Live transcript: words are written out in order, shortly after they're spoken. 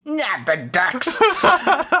Not the Ducks.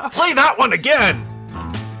 Play that one again.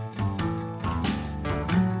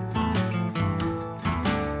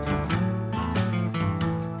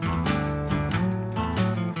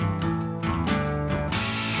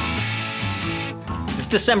 It's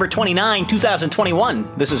December 29,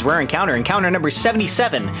 2021. This is Rare Encounter number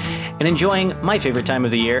 77. And enjoying my favorite time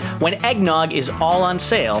of the year, when eggnog is all on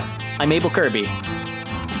sale. I'm Abel Kirby.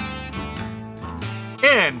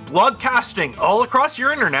 And blogcasting all across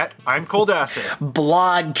your internet, I'm Cold Acid.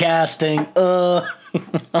 Blogcasting. Oh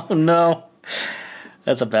no.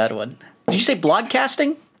 That's a bad one. Did you say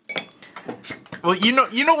blogcasting? Well, you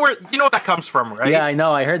know where that comes from, right? Yeah, I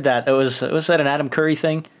know. I heard that. Was that an Adam Curry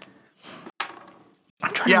thing?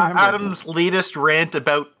 I'm trying to remember. Adam's latest rant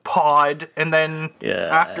about pod, and then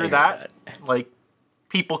after that, like,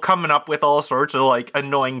 people coming up with all sorts of, like,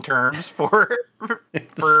 annoying terms for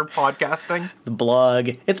podcasting. The blog.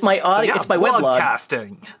 It's my audio. It's my weblog.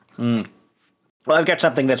 Podcasting. Well, I've got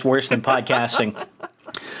something that's worse than podcasting,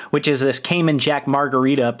 which is this Cayman Jack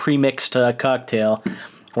Margarita pre-mixed cocktail.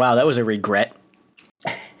 Wow, that was a regret.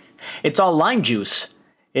 It's all lime juice.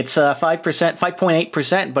 It's 5%,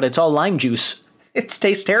 5.8%, but it's all lime juice. It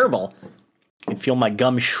tastes terrible. I can feel my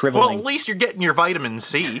gums shriveling. Well, at least you're getting your vitamin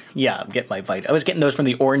C. Yeah, I'm getting my vitamin. I was getting those from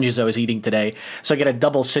the oranges I was eating today, so I get a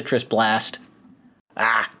double citrus blast.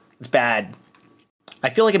 It's bad. I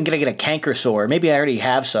feel like I'm going to get a canker sore. Maybe I already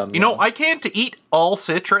have some. You know, I can't eat all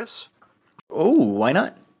citrus. Oh, why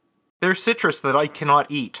not? There's citrus that I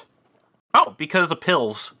cannot eat. Oh, because of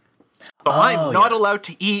pills. So I'm not allowed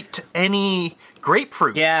to eat any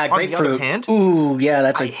grapefruit. Yeah, grapefruit. On the other hand, ooh,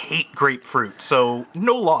 yeah, I hate grapefruit, so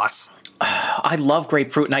no loss. I love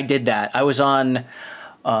grapefruit, and I did that. I was on,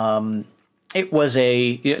 it was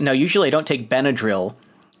now usually I don't take Benadryl,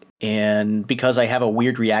 and because I have a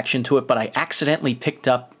weird reaction to it, but I accidentally picked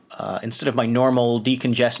up, instead of my normal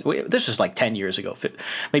decongestant, this was like 10 years ago,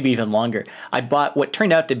 maybe even longer, I bought what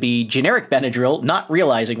turned out to be generic Benadryl, not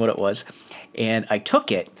realizing what it was, and I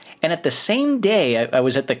took it, and at the same day, I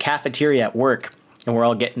was at the cafeteria at work, and we're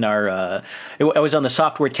all getting our, I was on the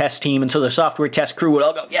software test team, and so the software test crew would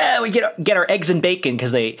all go, yeah, we get our eggs and bacon,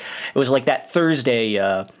 because it was like that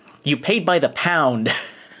Thursday, you paid by the pound.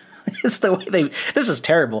 It's the way this is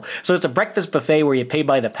terrible. So it's a breakfast buffet where you pay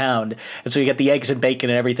by the pound, and so you get the eggs and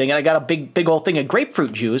bacon and everything, and I got a big old thing of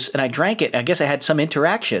grapefruit juice, and I drank it, and I guess I had some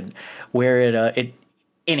interaction where it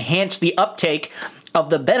enhanced the uptake of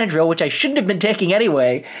the Benadryl, which I shouldn't have been taking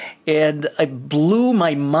anyway, and I blew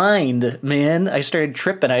my mind, man. I started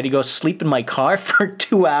tripping. I had to go sleep in my car for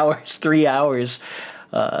 2 hours, 3 hours.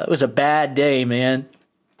 It was a bad day, man.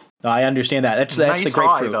 I understand that. That's nice the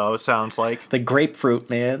grapefruit. High, though, sounds like. The grapefruit,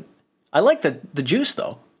 man. I like the juice,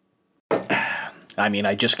 though. I mean,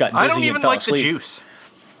 I just got dizzy and fell asleep. I don't even like the juice.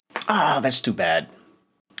 Oh, that's too bad.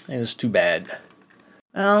 It was too bad.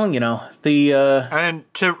 Well, you know, the... And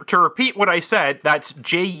to repeat what I said, that's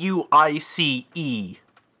Juice.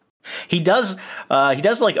 He does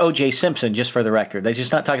like O.J. Simpson, just for the record. They're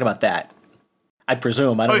just not talking about that. I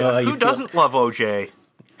presume. I don't know how you feel. Who doesn't love O.J.? I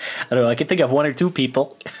don't know. I can think of one or two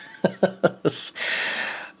people.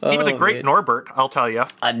 He was a great Norbert, I'll tell you.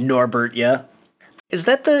 Norbert, yeah. Is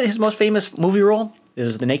that his most famous movie role?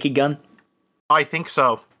 Is The Naked Gun? I think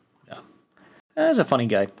so. Yeah. He's a funny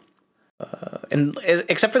guy. And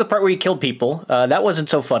except for the part where he killed people, that wasn't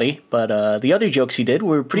so funny. But the other jokes he did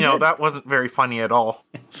were pretty good. That wasn't very funny at all.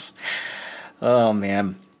 Oh,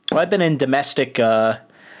 man. Well, I've been in domestic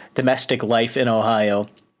life in Ohio.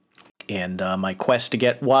 And my quest to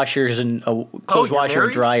get washers and clothes washer married?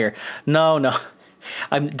 and dryer. No.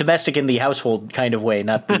 I'm domestic in the household kind of way,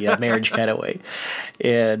 not the marriage kind of way.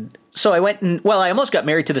 And so I went I almost got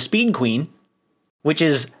married to the Speed Queen, which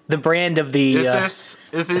is the brand of the...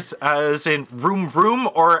 Is it as in Vroom Vroom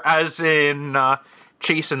or as in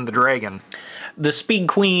Chasing the Dragon? The Speed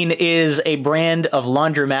Queen is a brand of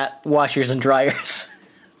laundromat washers and dryers,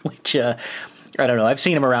 which... I don't know. I've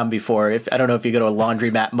seen them around before. I don't know if you go to a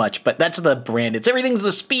laundromat much, but that's the brand. Everything's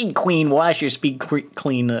the Speed Queen washer, Speed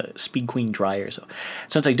Queen dryer. So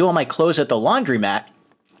since I do all my clothes at the laundromat,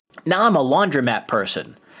 now I'm a laundromat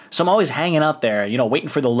person. So I'm always hanging out there, waiting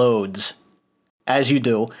for the loads, as you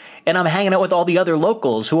do. And I'm hanging out with all the other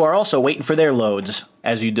locals who are also waiting for their loads,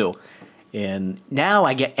 as you do. And now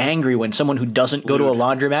I get angry when someone who doesn't go to a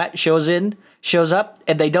laundromat shows up,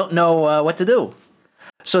 and they don't know what to do.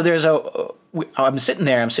 So I'm sitting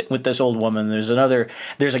with this old woman. There's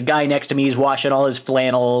a guy next to me. He's washing all his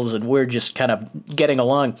flannels, and we're just kind of getting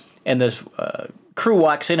along. And this crew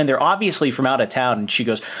walks in, and they're obviously from out of town. And she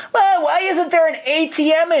goes, "Well, why isn't there an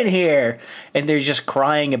ATM in here?" And they're just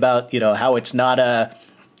crying about, how it's not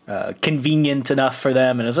convenient enough for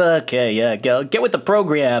them. And it's okay, yeah, get with the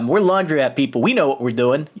program. We're laundromat people. We know what we're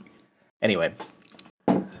doing. Anyway,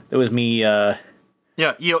 it was me. Yeah,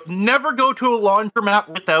 you never go to a laundromat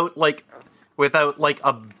without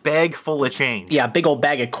a bag full of change. Yeah, a big old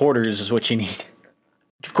bag of quarters is what you need.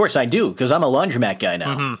 Of course I do, because I'm a laundromat guy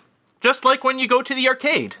now. Mm-hmm. Just like when you go to the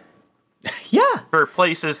arcade. Yeah. For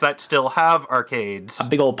places that still have arcades. A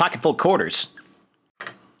big old pocket full of quarters.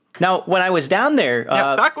 Now, when I was down there...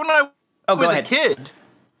 back when I was a kid...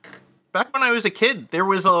 Back when I was a kid, there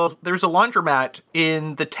was a laundromat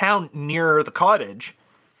in the town near the cottage.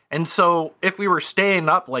 And so if we were staying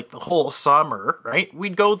up the whole summer, right,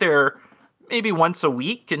 we'd go there maybe once a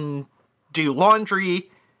week and do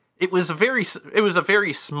laundry. It was a very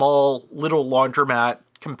small little laundromat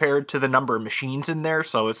compared to the number of machines in there.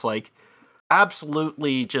 So it's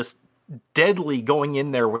absolutely just deadly going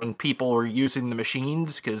in there when people were using the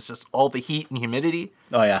machines because just all the heat and humidity.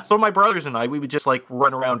 Oh, yeah. So my brothers and I, we would just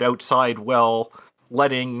run around outside while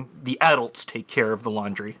letting the adults take care of the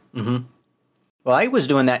laundry. Mm-hmm. Well, I was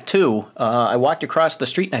doing that too. I walked across the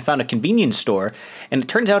street and I found a convenience store, and it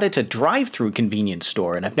turns out it's a drive-through convenience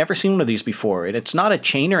store, and I've never seen one of these before. And it's not a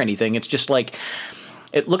chain or anything. It's just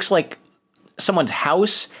it looks like someone's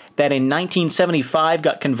house that in 1975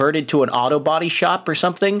 got converted to an auto body shop or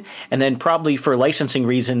something, and then probably for licensing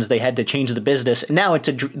reasons they had to change the business. And now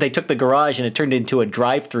they took the garage and it turned into a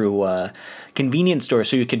drive-through convenience store,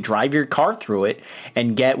 so you can drive your car through it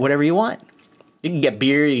and get whatever you want. You can get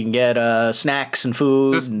beer, you can get snacks and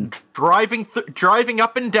food. Just driving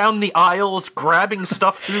up and down the aisles, grabbing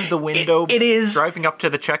stuff through the window. It is driving up to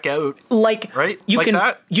the checkout. Right?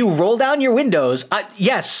 You roll down your windows.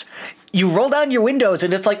 Yes. You roll down your windows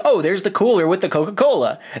and it's there's the cooler with the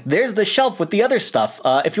Coca-Cola. There's the shelf with the other stuff.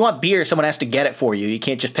 If you want beer, someone has to get it for you. You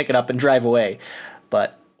can't just pick it up and drive away.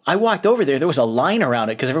 But I walked over there was a line around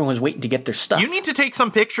it because everyone was waiting to get their stuff. You need to take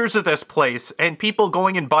some pictures of this place and people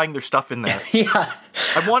going and buying their stuff in there. Yeah.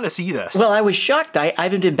 I want to see this. Well, I was shocked. I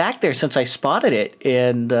haven't been back there since I spotted it.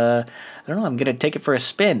 And I don't know, I'm going to take it for a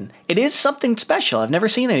spin. It is something special. I've never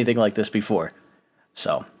seen anything like this before.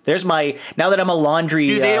 So there's now that I'm a laundry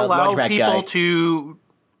laundromat guy. Do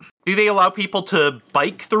they allow people to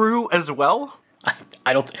bike through as well?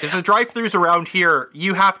 I don't. Because the drive-thrus around here,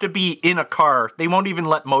 you have to be in a car. They won't even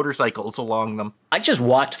let motorcycles along them. I just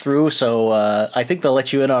walked through, so I think they'll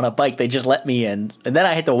let you in on a bike. They just let me in, and then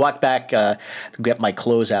I had to walk back to get my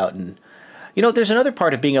clothes out. And there's another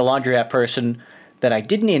part of being a laundromat person that I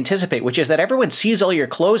didn't anticipate, which is that everyone sees all your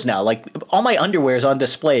clothes now. All my underwear is on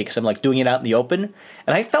display because I'm doing it out in the open.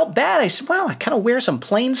 And I felt bad. I said, wow, I kind of wear some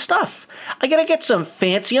plain stuff. I got to get some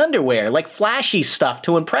fancy underwear, flashy stuff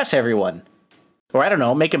to impress everyone. Or I don't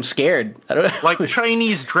know, make them scared. I don't know. Like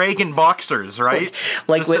Chinese dragon boxers, right?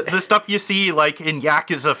 The stuff you see in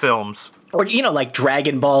Yakuza films. Or,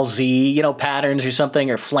 Dragon Ball Z, patterns or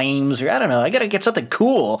something, or flames, or I don't know. I got to get something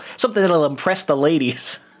cool, something that'll impress the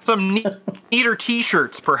ladies. Some neater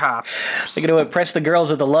T-shirts, perhaps. I'm going to impress the girls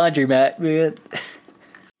at the laundromat, man.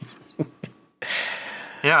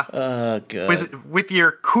 Yeah. Oh, God. With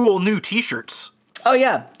your cool new T-shirts. Oh,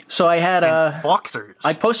 yeah. So I had boxers.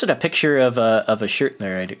 I posted a picture of a shirt in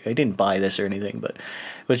there. I didn't buy this or anything, but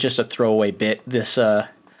it was just a throwaway bit. This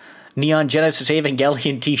Neon Genesis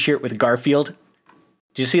Evangelion T-shirt with Garfield.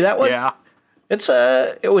 Did you see that one? Yeah.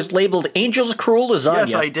 It was labeled Angel's Cruel Lasagna.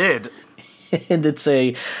 Yes, I did. And it's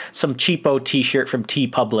some cheapo T-shirt from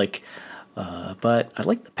TeePublic. But I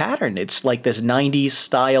like the pattern. It's like this 90s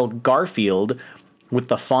style Garfield with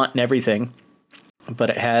the font and everything. But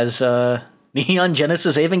it has Neon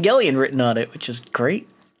Genesis Evangelion written on it, which is great.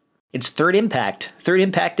 It's Third Impact. Third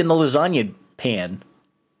Impact in the lasagna pan.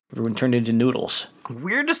 Everyone turned into noodles.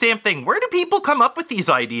 Weirdest damn thing. Where do people come up with these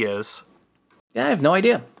ideas? Yeah, I have no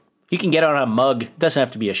idea. You can get it on a mug. It doesn't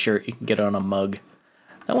have to be a shirt. You can get it on a mug.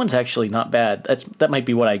 That one's actually not bad. That might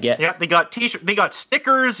be what I get. Yeah, they got T-shirts. They got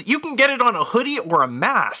stickers. You can get it on a hoodie or a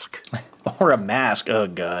mask. Or a mask. Oh,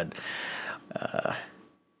 God.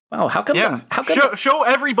 Wow, how come? Yeah, show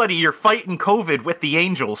everybody you're fighting COVID with the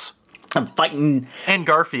Angels. I'm fighting... And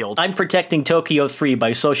Garfield. I'm protecting Tokyo 3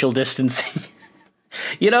 by social distancing.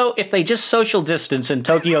 If they just social distance in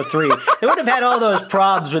Tokyo 3, they would have had all those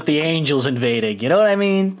problems with the Angels invading. You know what I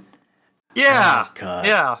mean? Yeah. Oh, God.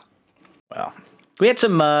 Yeah. Well, we had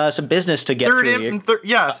some business to get through here.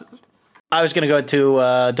 Yeah. I was going to go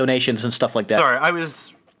into donations and stuff like that. Sorry,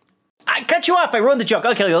 I cut you off. I ruined the joke.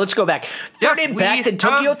 Okay, let's go back. Third Impact in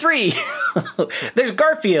Tokyo 3. There's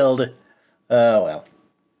Garfield. Oh, well.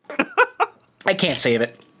 I can't save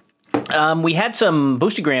it. We had some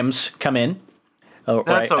boostograms come in.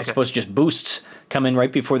 I suppose just boosts come in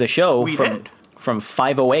right before the show from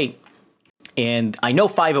 508. And I know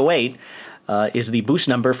 508 is the boost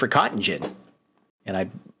number for Cotton Gin. And I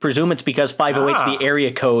presume it's because 508 is the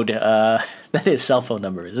area code that his cell phone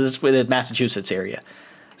number is. It's with the Massachusetts area.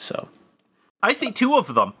 So I see 2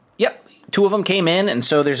 of them. Yep, 2 of them came in, and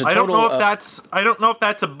so there's a total. I don't know if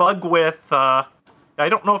that's a bug with. I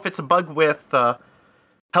don't know if it's a bug with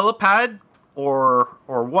Helipad or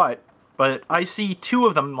what. But I see 2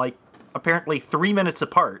 of them, like apparently 3 minutes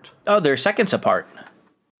apart. Oh, they're seconds apart.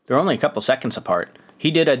 They're only a couple seconds apart.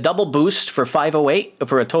 He did a double boost for 508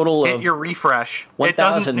 for a total of. Hit your refresh.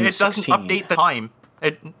 1,016. It doesn't update the time.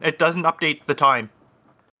 It doesn't update the time.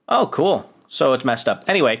 Oh, cool. So it's messed up.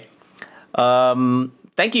 Anyway,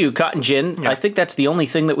 thank you, Cotton Gin. Yeah. I think that's the only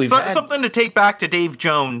thing that we've had. Something to take back to Dave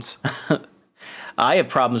Jones. I have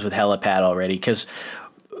problems with Helipad already because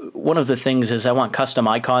one of the things is I want custom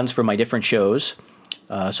icons for my different shows.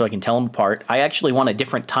 So I can tell them apart. I actually want a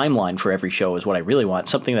different timeline for every show is what I really want.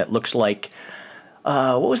 Something that looks like,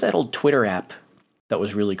 what was that old Twitter app that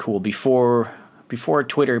was really cool before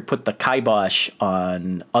Twitter put the kibosh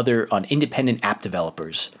on independent app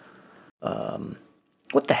developers?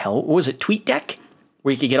 What the hell? What was it? TweetDeck?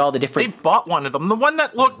 Where you could get all the different. They bought one of them. The one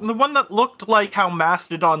that looked like how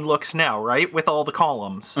Mastodon looks now, right? With all the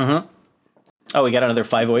columns. Mm-hmm. Oh, we got another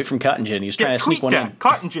 508 from Cotton Gin. He's trying to sneak one in.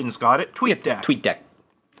 Cotton Gin's got it. TweetDeck. TweetDeck.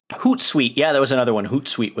 Hootsuite. Yeah, that was another one.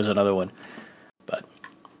 Hootsuite was another one. But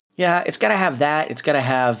yeah, it's got to have that. It's got to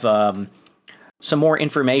have some more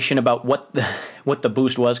information about what the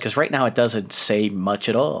boost was, because right now it doesn't say much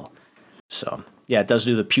at all. So yeah, it does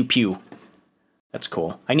do the pew pew. That's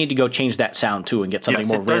cool. I need to go change that sound too and get something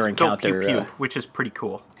more Rare Encounter. Pew, pew, which is pretty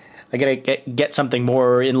cool. I gotta get something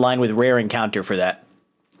more in line with Rare Encounter for that.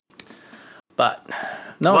 But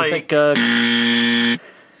no, I think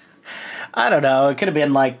I don't know. It could have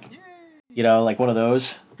been like, like one of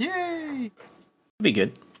those. Yay! It'd be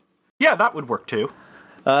good. Yeah, that would work too.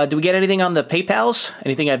 Do we get anything on the PayPals?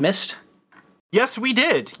 Anything I've missed? Yes, we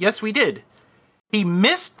did. He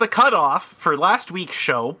missed the cutoff for last week's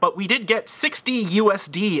show, but we did get 60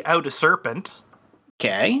 USD out of Serpent.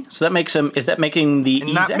 Okay, so that makes him. Is that making the?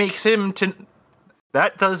 And that makes him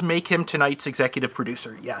That does make him tonight's executive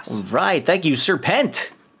producer. Yes. Right. Thank you,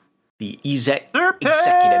 Serpent. The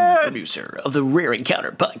executive producer of the Rare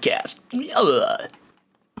Encounter podcast.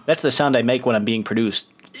 That's the sound I make when I'm being produced.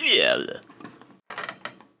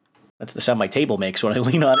 That's the sound my table makes when I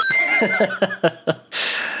lean on it.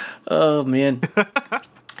 Oh, man.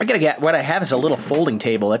 I gotta get what I have is a little folding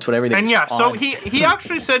table. That's what everything's on. And on. so he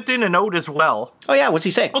actually sent in a note as well. Oh, yeah. What's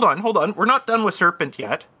he say? Hold on. We're not done with Serpent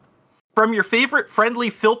yet. From your favorite friendly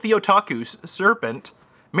filthy otakus, Serpent.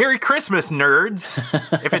 Merry Christmas, nerds.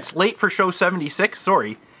 If it's late for show 76,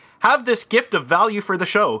 sorry. Have this gift of value for the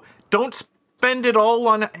show. Don't spend it all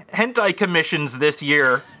on hentai commissions this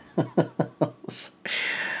year.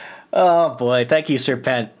 Oh, boy. Thank you,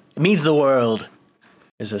 Serpent. It means the world.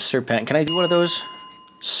 There's a Serpent. Can I do one of those?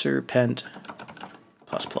 Serpent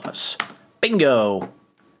 ++. Bingo.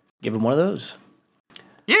 Give him one of those.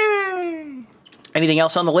 Yay! Anything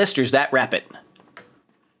else on the list, or does that wrap it?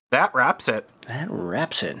 That wraps it. That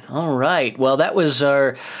wraps it. All right. Well, that was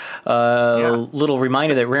our little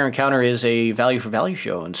reminder that Rare Encounter is a value for value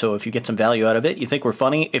show, and so if you get some value out of it, you think we're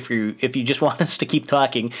funny. If you just want us to keep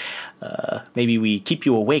talking, maybe we keep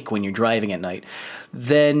you awake when you're driving at night,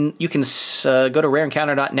 then you can go to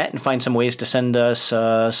rareencounter.net and find some ways to send us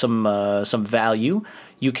some value.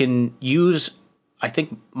 You can use, I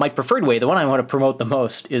think, my preferred way, the one I want to promote the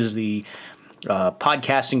most, is the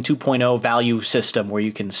Podcasting 2.0 value system, where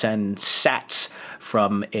you can send sats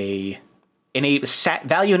from a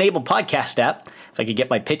value-enabled podcast app. If I could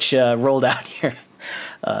get my pitch rolled out here.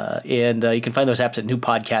 And you can find those apps at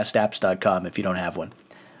newpodcastapps.com if you don't have one.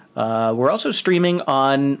 We're also streaming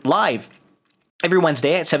on live every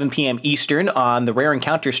Wednesday at 7 p.m. Eastern on the Rare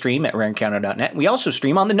Encounter stream at rareencounter.net. We also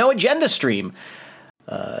stream on the No Agenda stream.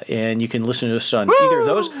 And you can listen to us on either of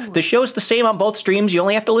those. The show's the same on both streams. You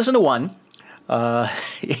only have to listen to one.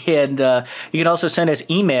 And you can also send us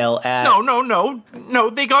email at... No.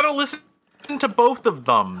 They got to listen to both of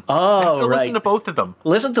them. Oh, right. Listen to both of them.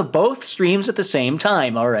 Listen to both streams at the same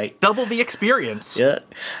time. All right. Double the experience. Yeah.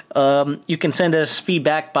 You can send us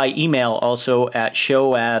feedback by email also at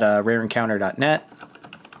show@rareencounter.net.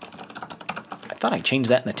 I thought I changed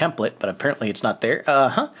that in the template, but apparently it's not there.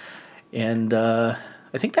 And I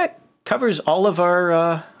think that covers all of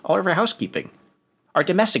our housekeeping, our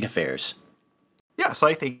domestic affairs. Yes,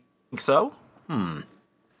 I think so.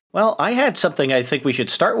 Well, I had something I think we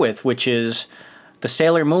should start with, which is the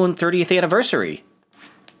Sailor Moon 30th anniversary.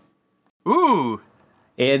 Ooh.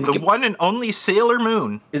 And The one and only Sailor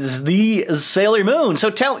Moon. is the Sailor Moon.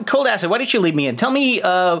 So Cold Acid, why don't you lead me in? Tell me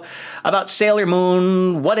about Sailor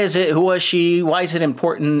Moon. What is it? Who was she? Why is it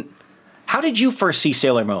important? How did you first see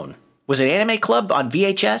Sailor Moon? Was it Anime Club on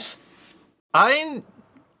VHS? I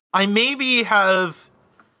maybe have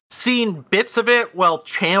seen bits of it while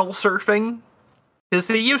channel surfing, because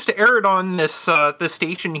they used to air it on this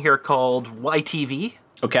station here called YTV.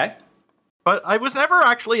 Okay. But I was never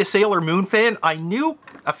actually a Sailor Moon fan. I knew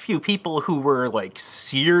a few people who were like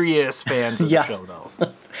serious fans of the show, though.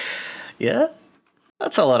 Yeah,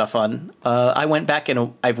 that's a lot of fun. I went back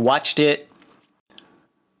and I've watched it.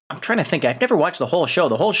 I'm trying to think. I've never watched the whole show.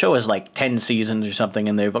 The whole show is like 10 seasons or something,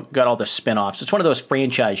 and they've got all the spin-offs. It's one of those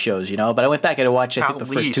franchise shows, you know? But I went back and watched, I think, the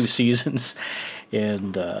first 2 seasons.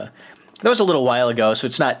 And that was a little while ago, so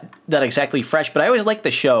it's not that exactly fresh. But I always liked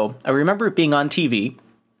the show. I remember it being on TV.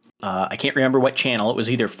 I can't remember what channel. It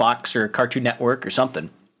was either Fox or Cartoon Network or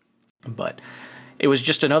something. But it was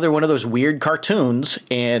just another one of those weird cartoons,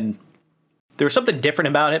 and there was something different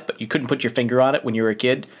about it, but you couldn't put your finger on it when you were a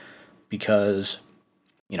kid because,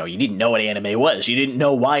 you know, you didn't know what anime was. You didn't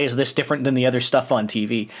know why is this different than the other stuff on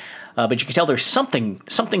TV. But you could tell there's something.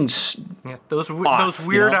 Yeah, those off,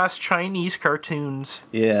 weird you know? ass Chinese cartoons.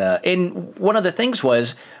 Yeah, and one of the things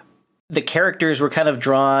was the characters were kind of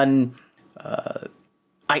drawn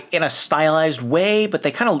in a stylized way, but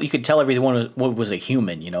they kind of, you could tell everyone was a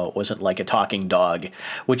human, you know, it wasn't like a talking dog,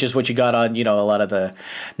 which is what you got on, you know, a lot of the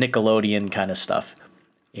Nickelodeon kind of stuff.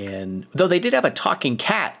 And though they did have a talking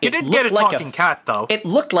cat, You did get a talking cat, though. It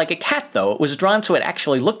looked like a cat, though. It was drawn so it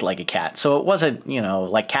actually looked like a cat, so it wasn't, you know,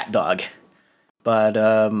 like cat dog. But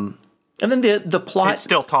and then the plot, It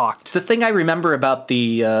still talked. the thing I remember about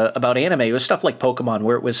the about anime was stuff like Pokemon,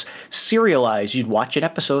 where it was serialized. You'd watch an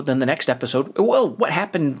episode, then the next episode. Well, what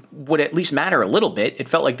happened would at least matter a little bit. It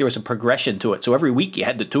felt like there was a progression to it. So every week you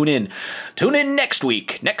had to tune in. Tune in next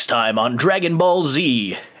week, next time on Dragon Ball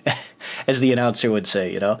Z, as the announcer would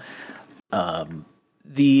say. You know,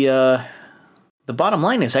 the bottom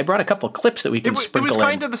line is I brought a couple clips that we can It sprinkle was in.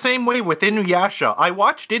 kind of the same way with Inuyasha. I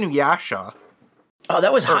watched Inuyasha. Oh,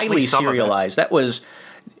 that was Or at highly least some of it. serialized.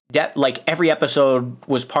 That like every episode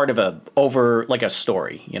was part of a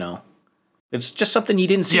story, you know. It's just something you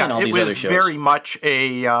didn't see in all these other shows. Very much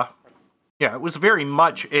it was very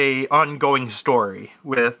much a ongoing story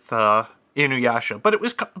with Inuyasha. But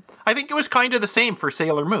I think it was kind of the same for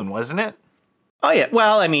Sailor Moon, wasn't it? Oh yeah,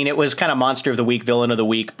 well, I mean, it was kind of monster of the week, villain of the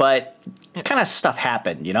week, but kind of stuff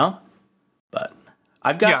happened, you know. But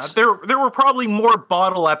I've got there were probably more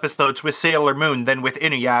bottle episodes with Sailor Moon than with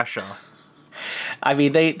Inuyasha. I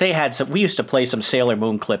mean, they had some. We used to play some Sailor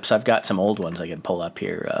Moon clips. I've got some old ones I can pull up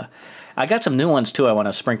here. I got some new ones too. I want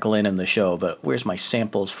to sprinkle in the show. But where's my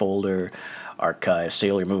samples folder? Archive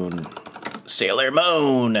Sailor Moon. Sailor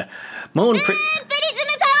Moon. Moon.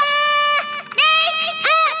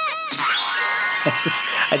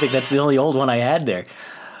 I think that's the only old one I had there.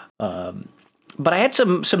 But I had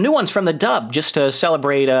some new ones from the dub just to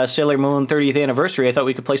celebrate Sailor Moon 30th anniversary. I thought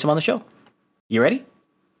we could play some on the show. You ready?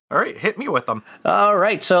 All right, hit me with them. All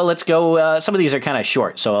right, so let's go. Some of these are kind of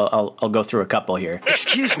short, so I'll go through a couple here.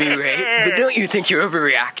 Excuse me, Ray, but don't you think you're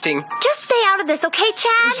overreacting? Just stay out of this, okay,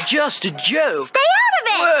 Chad? It's just a joke. Stay out of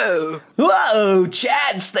it! Whoa! Whoa,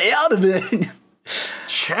 Chad, stay out of it.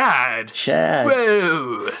 Chad.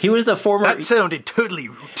 Whoa. He was the former. That sounded totally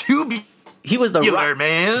tubular, He was the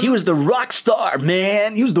man. He was the rock star,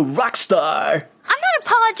 man. He was the rock star. I'm not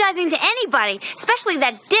apologizing to anybody, especially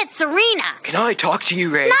that ditz Serena. Can I talk to you,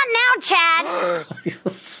 Ray? Not now,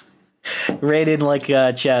 Chad. Ray didn't like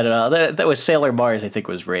Chad at all. That was Sailor Mars, I think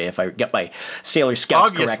was Ray, if I get my Sailor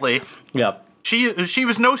Scouts Obviously. correct. Yep. She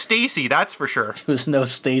was no Stacy, that's for sure. There was no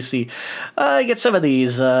Stacy. I get some of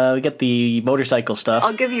these. We get the motorcycle stuff.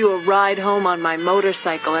 I'll give you a ride home on my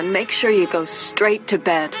motorcycle and make sure you go straight to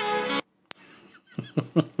bed.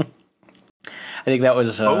 I think that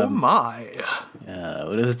was. Oh my!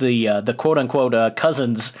 The quote unquote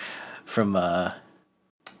cousins from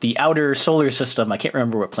the outer solar system. I can't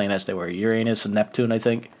remember what planets they were. Uranus and Neptune, I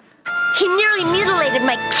think. He nearly mutilated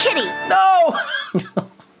my kitty. No.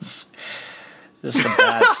 This is some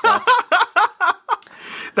bad stuff.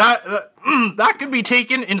 That could be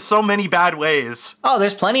taken in so many bad ways. Oh,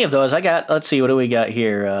 there's plenty of those. Let's see, what do we got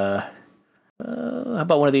here? How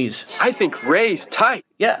about one of these? I think Ray's tight.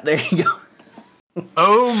 Yeah, there you go.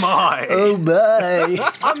 Oh my! Oh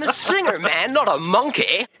my! I'm a singer, man, not a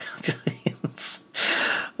monkey.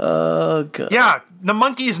 Oh god. Yeah, the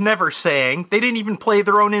monkeys never sang. They didn't even play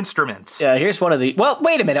their own instruments. Yeah, here's one of the. Well,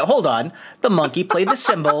 wait a minute. Hold on. The monkey played the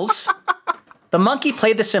cymbals. The monkey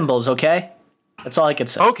played the cymbals. Okay, that's all I can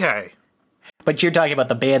say. Okay. But you're talking about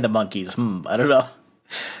the band, the Monkees. I don't know.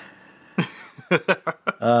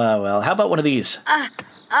 Well, how about one of these?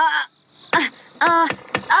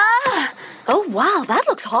 Oh, wow, that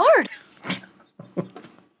looks hard.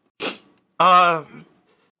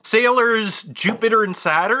 Sailors Jupiter and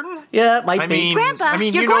Saturn? Yeah, it might be. Grandpa, you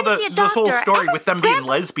you're know going to see a the whole doctor. story Ever with them since being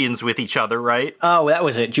Grandpa- lesbians with each other, right? Oh, that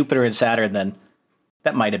was it. Jupiter and Saturn, then.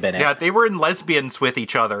 That might have been it. Yeah, they were in lesbians with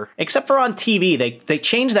each other. Except for on TV, they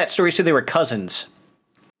changed that story so they were cousins.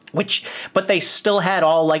 But they still had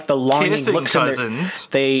all like the longing Kissing looks cousins.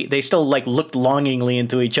 They still like looked longingly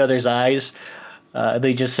into each other's eyes.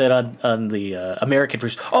 They just said on the American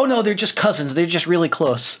version, "Oh no, they're just cousins. They're just really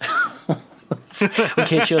close." We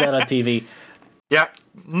can't show that on TV. Yeah,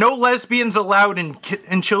 no lesbians allowed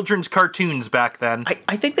in children's cartoons back then.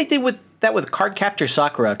 I think they did that with Cardcaptor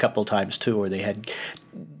Sakura a couple times too, where they had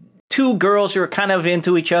two girls who were kind of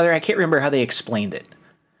into each other. I can't remember how they explained it.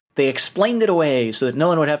 They explained it away so that no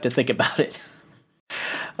one would have to think about it.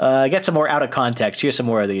 Get some more out of context. Here's some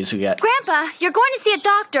more of these we got. Grandpa, you're going to see a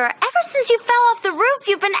doctor. Ever since you fell off the roof,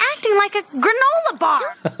 you've been acting like a granola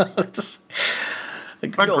bar. A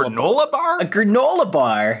granola bar? A granola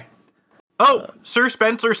bar? Oh, Sir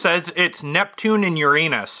Spencer says it's Neptune and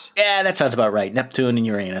Uranus. Yeah, that sounds about right. Neptune and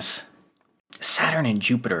Uranus. Saturn and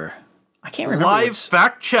Jupiter. I can't remember. Live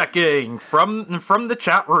fact checking from the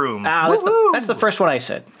chat room. That's the first one I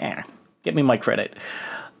said. Yeah, give me my credit.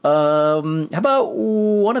 How about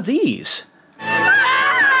one of these? Run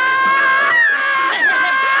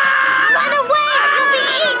away! You'll be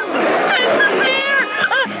eaten!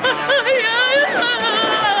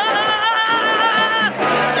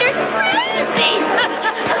 You're crazy!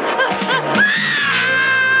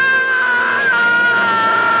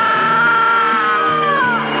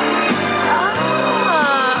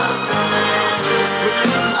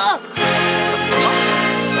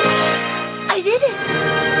 I did it.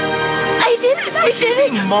 I did it. I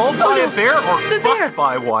did it. Mauled by no. a bear or The fucked bear.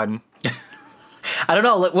 by one? I don't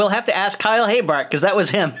know. We'll have to ask Kyle Haybart because that was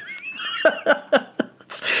him.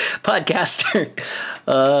 Podcaster.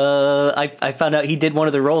 I found out he did one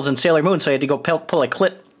of the roles in Sailor Moon, so I had to go pull a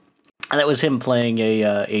clip. And that was him playing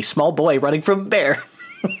a small boy running from a bear.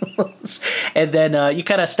 And then you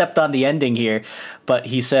kind of stepped on the ending here, but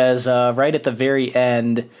he says right at the very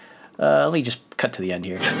end, let me just cut to the end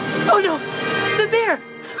here. Oh no, the bear.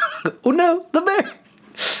 Oh no, the bear!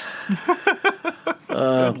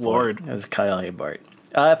 Good lord. That was Kyle Haybart.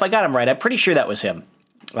 If I got him right, I'm pretty sure that was him.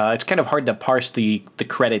 It's kind of hard to parse the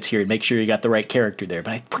credits here and make sure you got the right character there,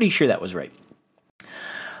 but I'm pretty sure that was right.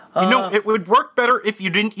 It would work better if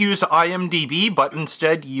you didn't use IMDb, but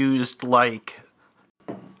instead used, like,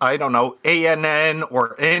 I don't know, ANN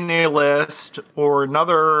or AniList or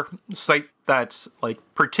another site that's, like,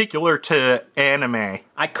 particular to anime.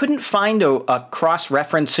 I couldn't find a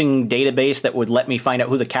cross-referencing database that would let me find out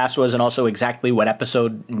who the cast was and also exactly what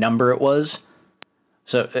episode number it was.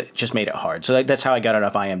 So it just made it hard. So that's how I got it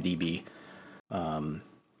off IMDb.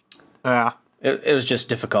 Yeah. It was just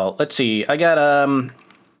difficult. Let's see. I got, I don't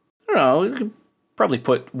know, we could probably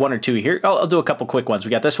put one or two here. I'll do a couple quick ones.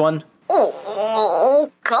 We got this one.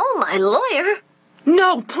 Oh, call my lawyer.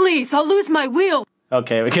 No, please, I'll lose my wheel.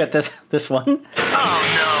 Okay, we got this one. Oh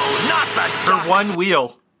no, not the For ducks. one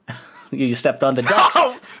wheel. You stepped on the ducks.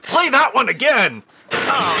 Oh, play that one again!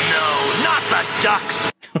 Oh no, not the ducks.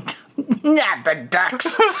 Not the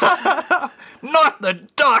ducks. Not the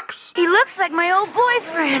ducks! He looks like my old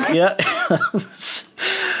boyfriend. Yeah.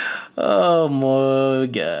 Oh my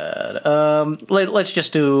god. Let's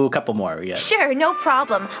just do a couple more. We got. Sure, no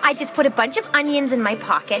problem. I just put a bunch of onions in my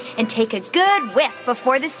pocket and take a good whiff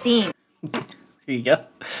before the scene. Here you go.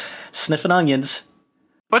 Sniffing onions.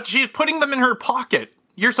 But she's putting them in her pocket.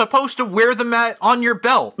 You're supposed to wear them on your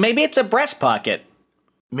belt. Maybe it's a breast pocket.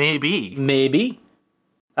 Maybe. Maybe.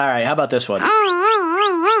 All right. How about this one? I'm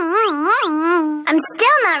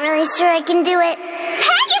still not really sure I can do it.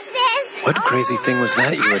 Pegasus! What crazy thing was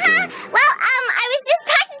that you were doing? Well, I was just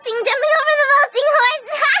practicing jumping over the vaulting horse.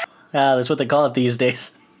 That's what they call it these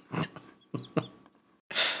days.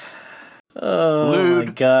 Oh my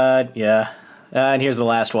Lewd. god. Yeah. And here's the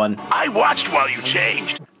last one. I watched while you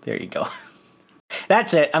changed. There you go.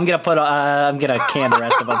 That's it. I'm gonna can the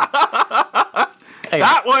rest of them.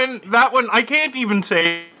 That one, I can't even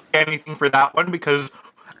say anything for that one because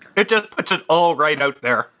it just puts it all right out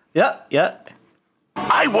there. Yeah.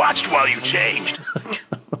 I watched while you changed.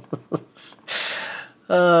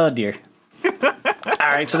 Oh dear. All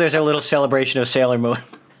right, so there's a little celebration of Sailor Moon.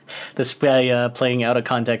 This guy playing out of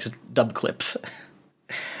context dub clips,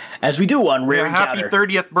 as we do on Rare Happy Encounter.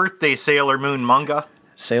 30th birthday, Sailor Moon manga.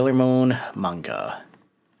 Sailor Moon manga.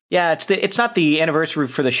 Yeah, it's not the anniversary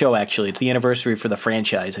for the show, actually. It's the anniversary for the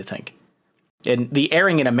franchise, I think. And the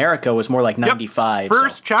airing in America was more like 95. Yep.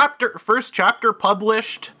 First chapter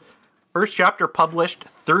published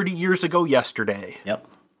 30 years ago yesterday. Yep.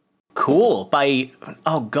 Cool. By,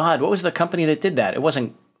 oh God, what was the company that did that? It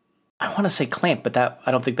wasn't, I want to say Clamp, but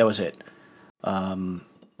I don't think that was it. Well,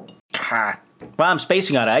 I'm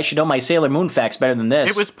spacing on it. I should know my Sailor Moon facts better than this.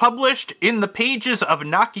 It was published in the pages of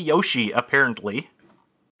Nakayoshi, apparently.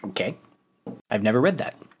 Okay. I've never read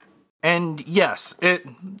that. And yes,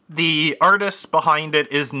 the artist behind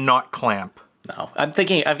it is not Clamp. No. I'm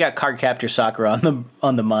thinking I've got Cardcaptor Sakura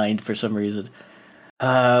on the mind for some reason.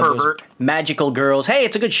 Pervert. Magical Girls. Hey,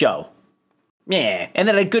 it's a good show. Yeah. And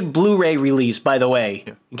then a good Blu-ray release, by the way,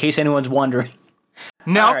 in case anyone's wondering.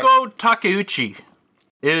 Naoko Takeuchi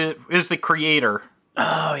is the creator.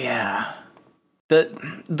 Oh yeah.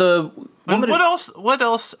 The woman. What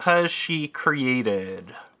else has she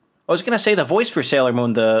created? I was going to say the voice for Sailor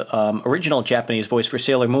Moon, the original Japanese voice for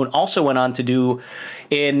Sailor Moon, also went on to do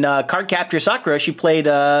in Cardcaptor Sakura. She played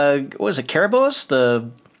what was it, Karabos,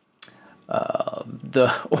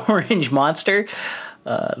 the orange monster,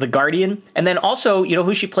 the Guardian, and then also you know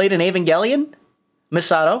who she played in Evangelion?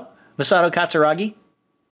 Misato Katsuragi,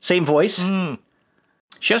 same voice. Mm.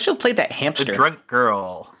 She also played that hamster. The drunk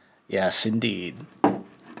girl. Yes, indeed.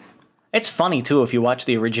 It's funny too if you watch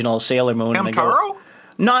the original Sailor Moon. Hamtaro?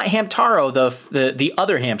 Not Hamtaro, the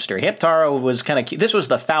other hamster. Hamtaro was kind of cute. This was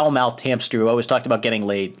the foul-mouthed hamster who always talked about getting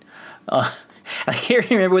laid. I can't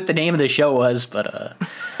remember what the name of the show was, but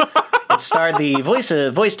it starred the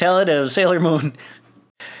voice talent of Sailor Moon.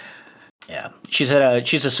 Yeah, she's a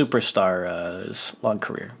superstar. Long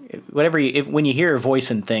career. When you hear her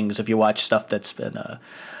voice in things, if you watch stuff that's been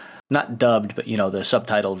not dubbed, but you know the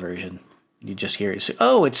subtitled version. You just hear it.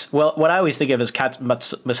 Oh, what I always think of is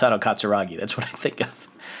Masato Katsuragi. That's what I think of.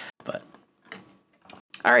 But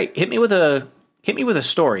all right, hit me with a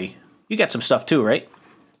story. You got some stuff too, right?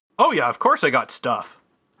 Oh yeah, of course I got stuff.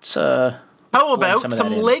 How about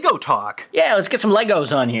some Lego talk? Yeah, let's get some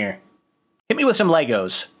Legos on here. Hit me with some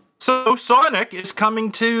Legos. So Sonic is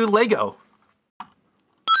coming to Lego.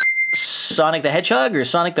 Sonic the Hedgehog or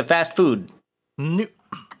Sonic the Fast Food?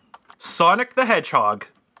 Sonic the Hedgehog.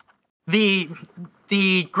 The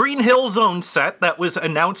Green Hill Zone set that was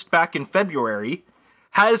announced back in February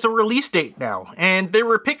has a release date now, and there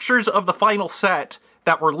were pictures of the final set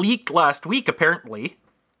that were leaked last week, apparently.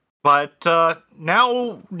 But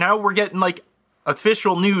now we're getting like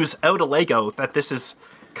official news out of Lego that this is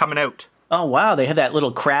coming out. Oh wow, they have that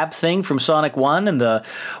little crab thing from Sonic 1 and the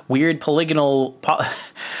weird polygonal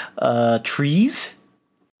trees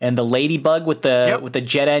and the ladybug with the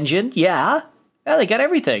jet engine. Yeah, they got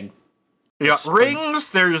everything. Yeah, rings.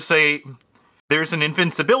 There's an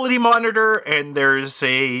invincibility monitor, and there's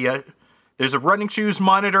a running shoes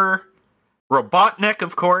monitor. Robotnik,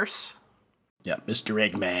 of course. Yeah, Mr.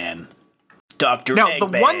 Eggman, Dr. Now,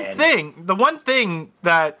 Eggman. the one thing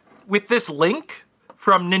that with this link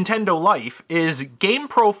from Nintendo Life is game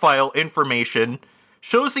profile information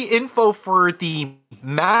shows the info for the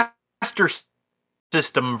Master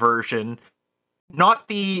System version, not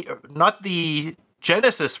the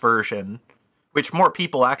Genesis version, which more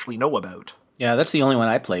people actually know about. Yeah, that's the only one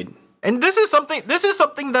I played. And this is something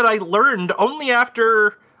that I learned only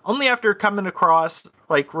after coming across,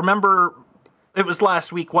 like, remember it was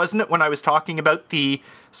last week, wasn't it, when I was talking about the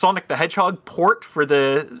Sonic the Hedgehog port for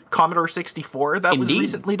the Commodore 64 that was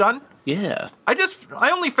recently done? Yeah.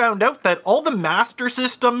 I only found out that all the Master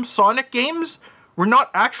System Sonic games were not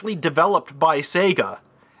actually developed by Sega.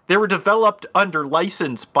 They were developed under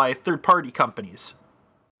license by third-party companies.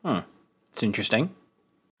 It's interesting.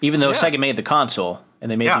 Even though Sega made the console, and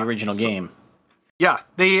they made the original game. Yeah,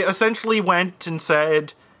 they essentially went and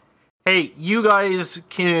said, hey, you guys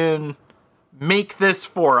can make this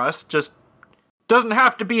for us. Just doesn't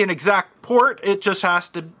have to be an exact port. It just has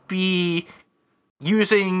to be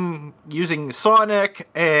using Sonic,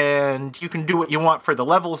 and you can do what you want for the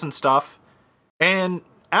levels and stuff. And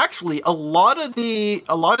actually, a lot of the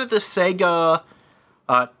Sega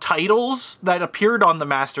titles that appeared on the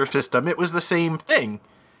Master System, it was the same thing.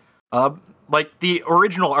 Like the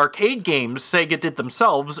original arcade games, Sega did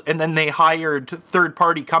themselves, and then they hired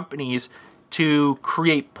third-party companies to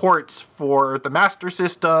create ports for the Master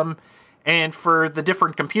System and for the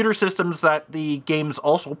different computer systems that the games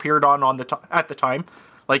also appeared on at the time,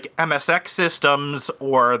 like MSX systems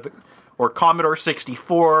or Commodore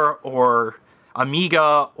 64 or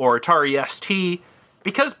Amiga or Atari ST.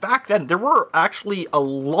 Because back then, there were actually a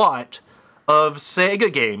lot of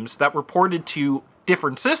Sega games that were ported to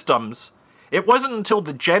different systems. It wasn't until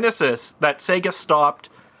the Genesis that Sega stopped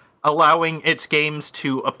allowing its games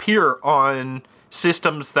to appear on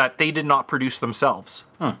systems that they did not produce themselves.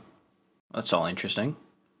 That's all interesting.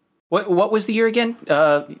 What was the year again?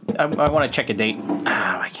 I want to check a date.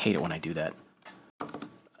 I hate it when I do that.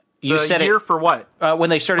 You The said year it for what? when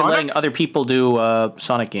they started Sonic? letting other people do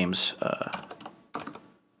Sonic games.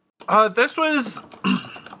 This was,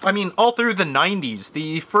 I mean, all through the 90s.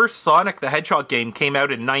 The first Sonic the Hedgehog game came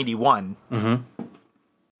out in 91. Mm-hmm.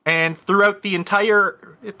 And throughout the entire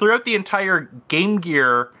Game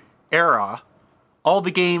Gear era, all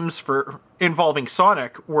the games involving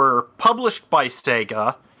Sonic were published by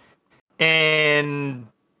Sega, and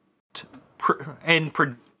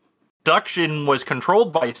production was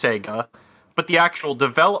controlled by Sega, but the actual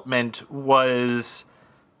development was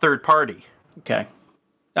third party. Okay,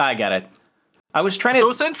 I got it. I was trying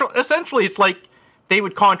to. So essentially, it's like they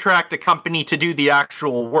would contract a company to do the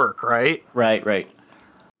actual work, right? Right.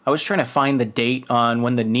 I was trying to find the date on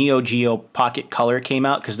when the Neo Geo Pocket Color came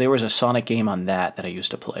out, because there was a Sonic game on that I used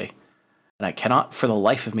to play. And I cannot for the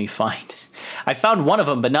life of me find. I found one of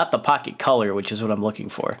them, but not the Pocket Color, which is what I'm looking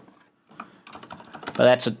for. But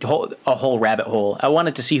that's a whole rabbit hole. I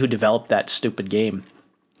wanted to see who developed that stupid game.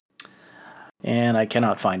 And I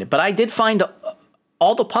cannot find it. But I did find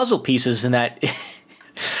all the puzzle pieces in that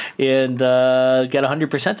and got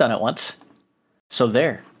 100% on it once. So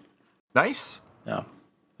there. Nice. No.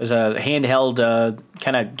 It was a handheld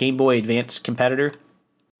kind of Game Boy Advance competitor.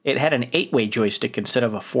 It had an 8-way joystick instead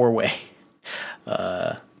of a 4-way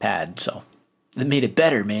pad, so it made it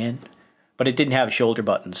better, man. But it didn't have shoulder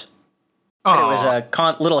buttons. And it was a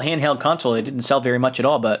little handheld console. It didn't sell very much at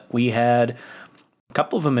all, but we had a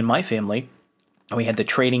couple of them in my family. We had the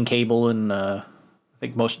trading cable, and I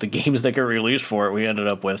think most of the games that got released for it we ended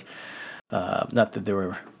up with. Not that there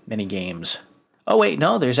were many games. Oh, wait,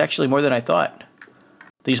 no, there's actually more than I thought.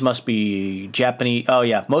 These must be Japanese. Oh,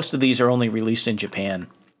 yeah. Most of these are only released in Japan.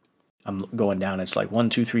 I'm going down. It's like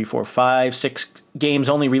 1, 2, 3, 4, 5, 6 games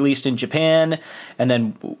only released in Japan. And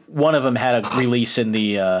then one of them had a release in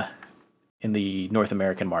the North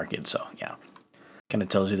American market. So, yeah. Kind of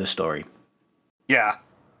tells you the story. Yeah.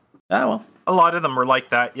 Ah, well. A lot of them were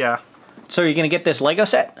like that, yeah. So, you're going to get this Lego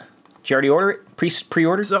set? Did you already order it?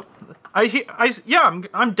 Pre-order? So,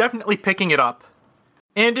 I'm definitely picking it up.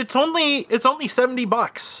 And it's only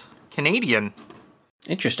 $70 Canadian.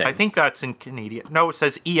 Interesting. I think that's in Canadian. No, it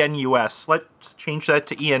says ENUS. Let's change that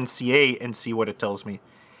to ENCA and see what it tells me.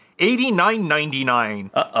 $89.99.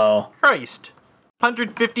 Uh-oh. Christ.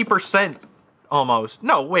 150% almost.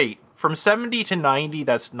 No, wait. From 70 to 90,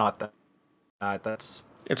 that's not that bad. That's...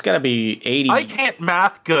 It's got to be 80. I can't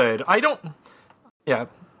math good. I don't... Yeah.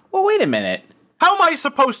 Well, wait a minute. How am I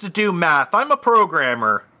supposed to do math? I'm a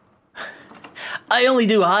programmer. I only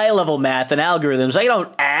do high-level math and algorithms. I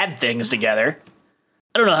don't add things together.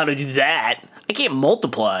 I don't know how to do that. I can't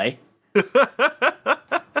multiply. Yeah,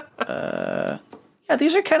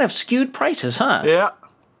 these are kind of skewed prices, huh? Yeah.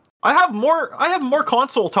 I have more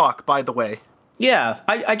console talk, by the way. Yeah,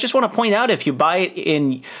 I just want to point out, if you buy it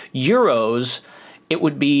in euros, it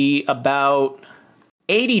would be about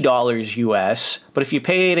 $80 US, but if you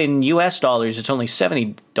pay it in US dollars, it's only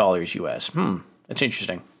 $70 US. That's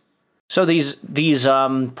interesting. So these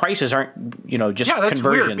prices aren't, just that's conversions.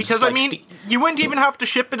 Weird, because you wouldn't even have to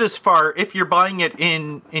ship it as far if you're buying it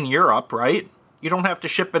in Europe, right? You don't have to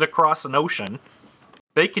ship it across an ocean.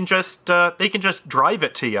 They can just drive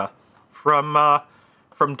it to you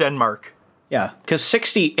from Denmark. Yeah, because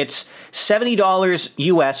it's $70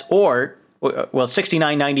 US or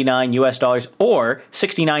 $69.99 US dollars or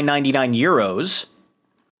 $69.99 euros.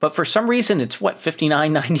 But for some reason, it's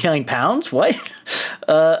 £59.99 pounds? What?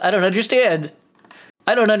 I don't understand.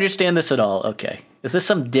 I don't understand this at all. Okay. Is this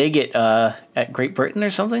some dig at Great Britain or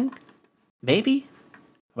something? Maybe?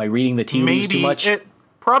 Am I reading the tea leaves too much? It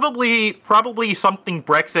probably something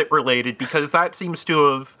Brexit related, because that seems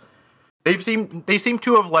to have they seem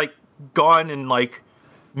to have gone and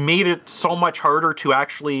made it so much harder to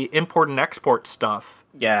actually import and export stuff.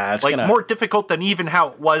 Yeah, it's more difficult than even how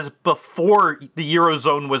it was before the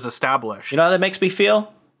Eurozone was established. You know how that makes me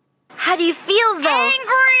feel? How do you feel, though?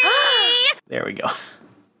 Angry! There we go.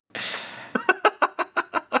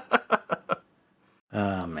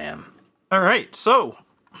 Oh, man. All right, so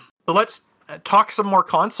let's talk some more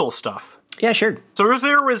console stuff. Yeah, sure. So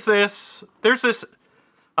there's this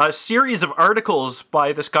series of articles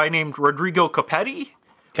by this guy named Rodrigo Copetti,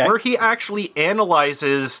 where he actually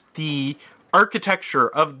analyzes the architecture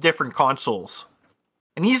of different consoles.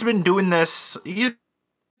 And he's been doing this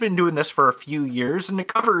for a few years, and it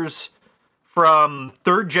covers from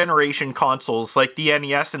third generation consoles like the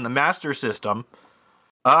NES and the Master System,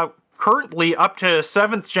 currently up to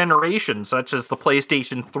 7th generation, such as the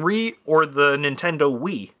PlayStation 3 or the Nintendo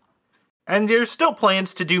Wii. And there's still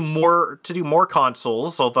plans to do more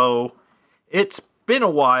consoles, although it's been a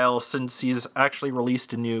while since he's actually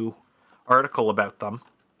released a new article about them.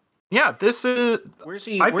 Yeah, this is... Where's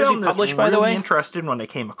he found published, this by the really way? interesting when I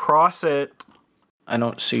came across it. I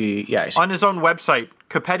don't see... Yeah, I see. On his own website,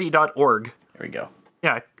 Capetti.org. There we go.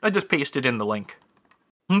 Yeah, I just pasted in the link.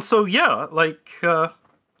 And so, yeah, like a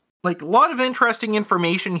lot of interesting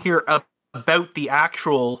information here about the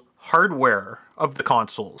actual hardware of the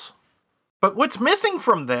consoles. But what's missing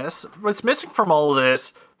from all of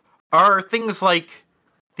this, are things like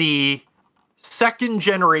the 2nd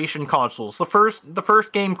generation consoles. The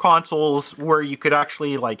first game consoles where you could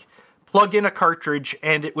actually, like, plug in a cartridge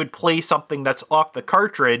and it would play something that's off the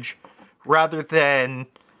cartridge, rather than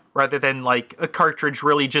like a cartridge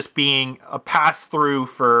really just being a pass-through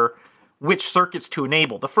for which circuits to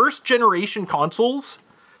enable. The 1st generation consoles,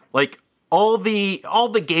 like, all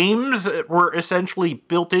the games were essentially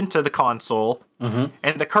built into the console, and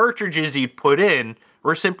the cartridges you'd put in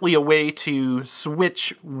were simply a way to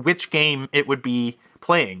switch which game it would be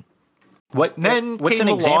playing. What's an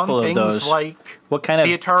example of those? Like what kind of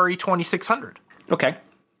the Atari 2600? Okay.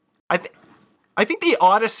 I think the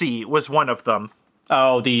Odyssey was one of them.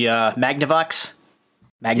 Oh, the Magnavox?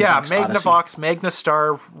 Yeah, Odyssey. Magnavox,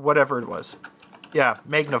 Magnestar, whatever it was. Yeah,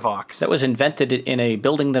 Magnavox. That was invented in a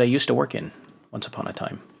building that I used to work in once upon a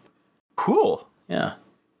time. Cool. Yeah.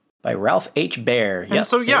 By Ralph H. Baer. And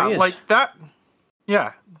so, yeah, like that.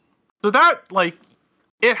 Yeah. So that, like,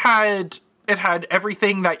 it had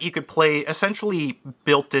everything that you could play essentially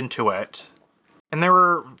built into it. And there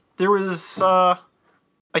was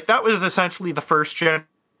like, that was essentially the 1st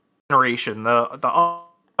generation. The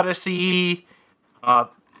Odyssey,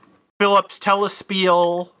 Philips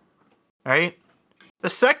Telespiel, right? The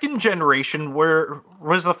 2nd generation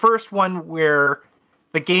was the first one where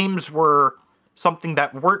the games were something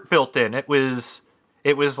that weren't built in. It was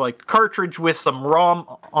like a cartridge with some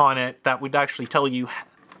ROM on it that would actually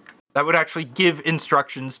give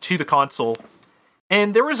instructions to the console.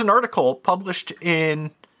 And there was an article published in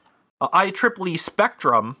IEEE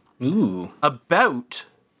Spectrum about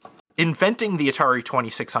inventing the Atari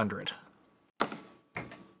 2600.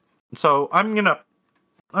 So I'm gonna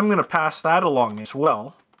pass that along as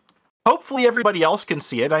well. Hopefully everybody else can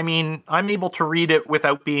see it. I mean, I'm able to read it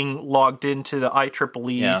without being logged into the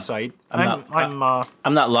IEEE site.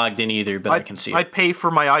 I'm not logged in either, but I can see it. I pay for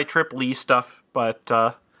my IEEE stuff, but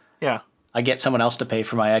yeah. I get someone else to pay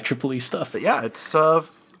for my IEEE stuff. But yeah, it's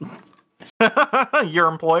your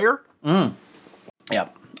employer. Yeah,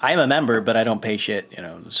 I am a member, but I don't pay shit. You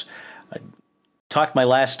know, I talked my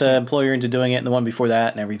last employer into doing it, and the one before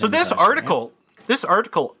that, and everything. So this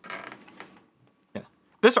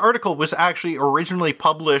article was actually originally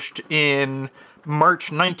published in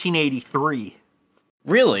March 1983.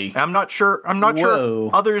 Really? I'm not sure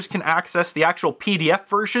if others can access the actual PDF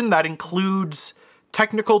version that includes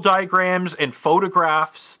technical diagrams and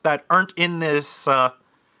photographs that aren't in this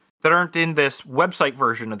website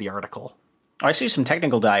version of the article. I see some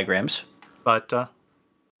technical diagrams. But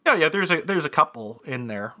yeah, there's a couple in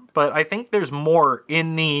there, but I think there's more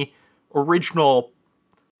in the original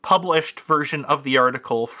published version of the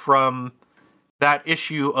article from that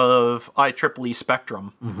issue of IEEE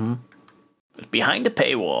Spectrum. Mm-hmm. It's behind a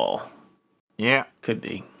paywall. Yeah. Could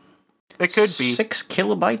be. It could be. 6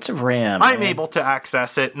 kilobytes of RAM. I'm able to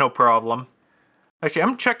access it, no problem. Actually,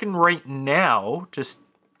 I'm checking right now to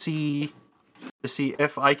see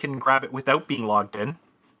if I can grab it without being logged in.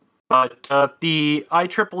 But the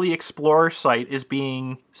IEEE Explorer site is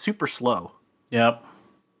being super slow. Yep.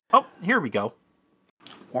 Oh, here we go.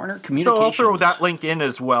 Warner Communications. So I'll throw that link in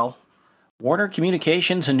as well. Warner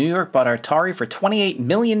Communications in New York bought Atari for $28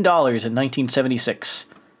 million in 1976,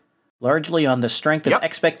 largely on the strength of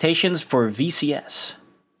expectations for VCS.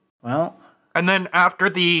 Well... And then after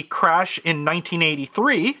the crash in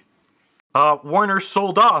 1983, Warner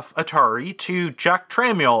sold off Atari to Jack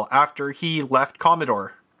Tramiel after he left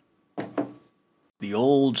Commodore. The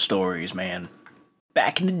old stories, man.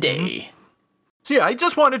 Back in the day. Mm-hmm. So yeah, I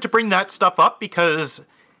just wanted to bring that stuff up because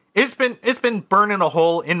it's been burning a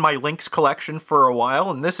hole in my links collection for a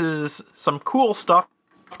while, and this is some cool stuff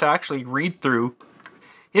to actually read through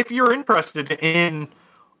if you're interested in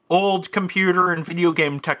old computer and video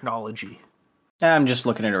game technology. I'm just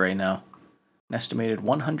looking at it right now. An estimated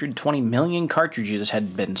 120 million cartridges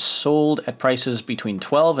had been sold at prices between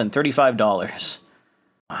 $12 and $35.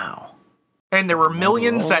 Wow. And there were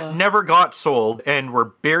millions that never got sold and were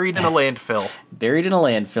buried in a landfill. Buried in a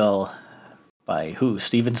landfill by who?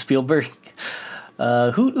 Steven Spielberg?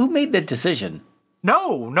 Who made the decision?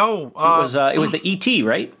 No. It was the ET,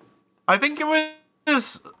 right? I think it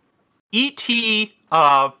was E.T.,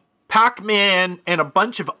 Pac-Man, and a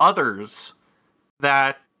bunch of others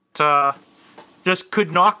that just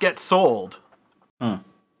could not get sold. And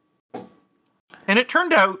it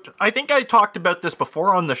turned out, I think I talked about this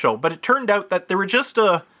before on the show, but it turned out that there were just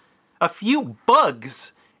a few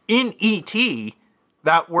bugs in E.T.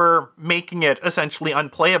 that were making it essentially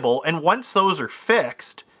unplayable, and once those are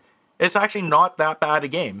fixed, it's actually not that bad a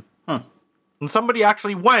game. And somebody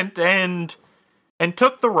actually went and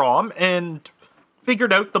took the ROM and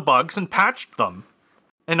figured out the bugs and patched them.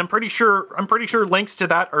 And I'm pretty sure links to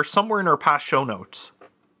that are somewhere in our past show notes.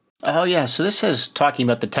 Oh yeah, so this is talking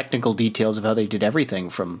about the technical details of how they did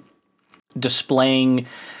everything from displaying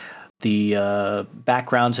the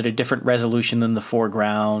backgrounds at a different resolution than the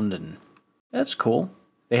foreground, and that's cool.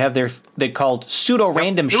 They have they called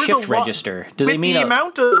pseudo-random shift register. Do they mean the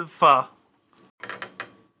amount of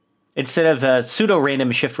instead of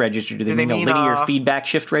pseudo-random shift register? Do they mean a linear feedback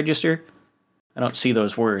shift register? I don't see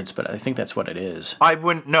those words, but I think that's what it is. I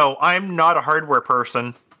wouldn't know. I'm not a hardware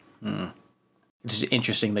person. It's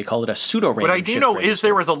interesting. They call it a pseudo-random shift register. What I do know is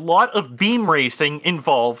there was a lot of beam racing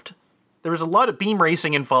involved. There was a lot of beam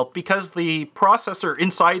racing involved because the processor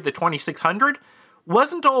inside the 2600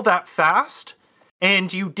 wasn't all that fast,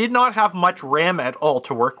 and you did not have much RAM at all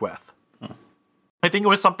to work with. I think it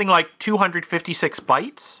was something like 256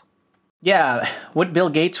 bytes. Yeah, what Bill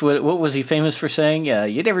Gates, what was he famous for saying?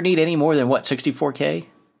 You never need any more than, 64K?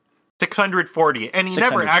 640, and he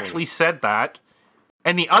never actually said that.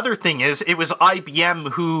 And the other thing is, it was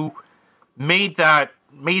IBM who made that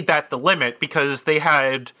the limit because they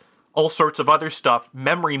had all sorts of other stuff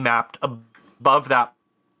memory mapped above that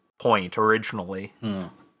point originally. You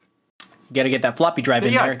got to get that floppy drive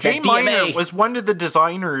in there. Jay Miner was one of the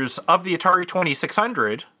designers of the Atari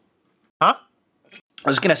 2600. Huh? I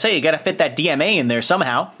was going to say, you got to fit that DMA in there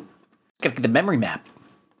somehow. Got to get the memory map.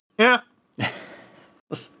 Yeah.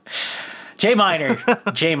 Jay Miner.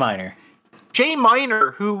 Jay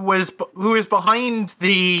Miner, who is behind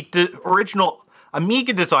the original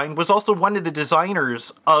Amiga design, was also one of the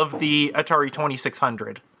designers of the Atari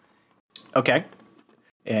 2600. Okay.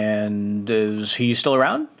 And is he still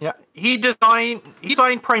around? Yeah. He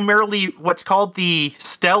designed primarily what's called the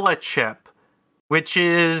Stella chip, which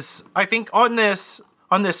is, I think, on this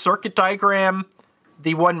circuit diagram,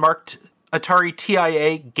 the one marked Atari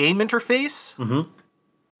TIA game interface.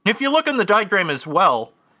 If you look in the diagram as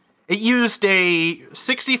well, it used a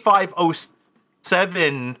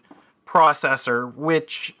 6507 processor,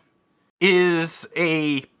 which is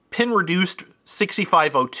a pin-reduced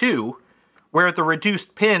 6502, where the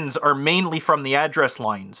reduced pins are mainly from the address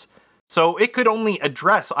lines. So it could only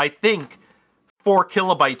address, I think, 4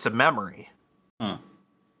 kilobytes of memory.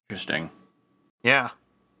 Interesting. Yeah.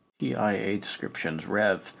 TIA descriptions,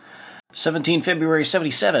 Rev. 17 February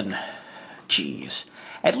 77. Jeez.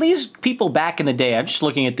 At least people back in the day, I'm just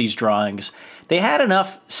looking at these drawings, they had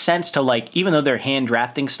enough sense to, even though they're hand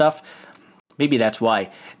drafting stuff, maybe that's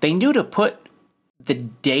why, they knew to put the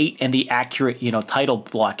date and the accurate, title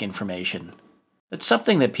block information. It's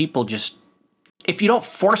something that people just, if you don't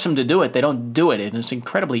force them to do it, they don't do it, and it's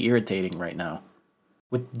incredibly irritating right now.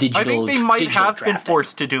 With digital, I think they might have drafting. been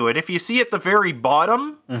forced to do it. If you see at the very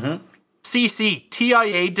bottom, CC,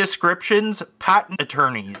 TIA descriptions, patent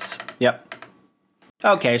attorneys. Yep.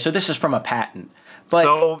 Okay, so this is from a patent. But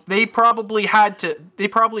so they probably had to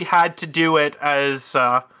do it as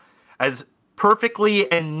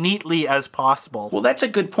perfectly and neatly as possible. Well, that's a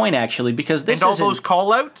good point, actually, because this is all those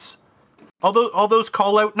call-outs, all those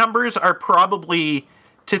call-out numbers are probably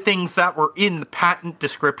to things that were in the patent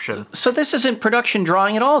description. So this isn't production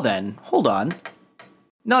drawing at all, then? Hold on.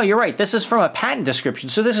 No, you're right. This is from a patent description,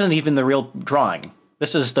 so this isn't even the real drawing.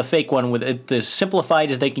 This is the fake one with it as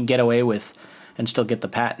simplified as they can get away with and still get the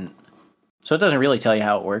patent. So it doesn't really tell you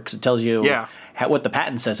how it works. It tells you what the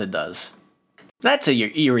patent says it does. That's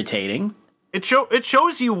irritating. It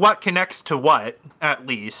shows you what connects to what, at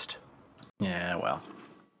least. Yeah, well,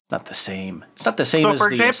 it's not the same. It's not the same so as for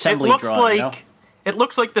the example, assembly drawing. It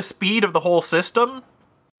looks like the speed of the whole system.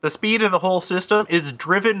 The speed of the whole system is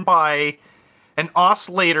driven by an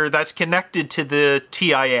oscillator that's connected to the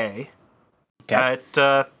TIA at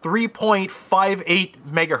 3.58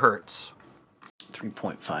 megahertz.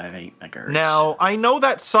 3.58 megahertz. Now, I know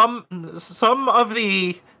that some of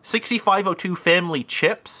the 6502 family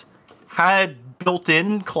chips had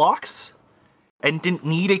built-in clocks and didn't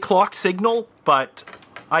need a clock signal, but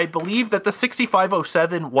I believe that the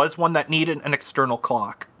 6507 was one that needed an external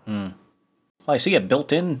clock. Well, I see a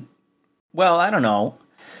built-in. Well, I don't know.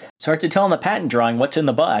 It's hard to tell in the patent drawing what's in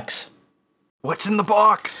the box. What's in the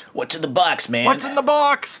box? What's in the box, man? What's in the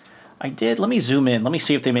box? I did. Let me zoom in. Let me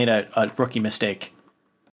see if they made a rookie mistake.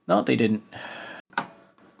 No, they didn't.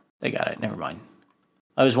 They got it. Never mind.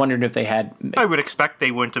 I was wondering if they had... I would expect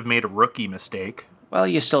they wouldn't have made a rookie mistake. Well,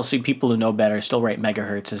 you still see people who know better still write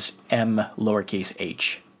megahertz as M lowercase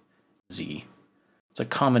h z. It's a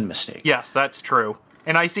common mistake. Yes, that's true.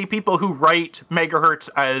 And I see people who write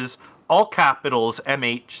megahertz as all capitals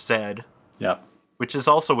MHZ. Yep. Which is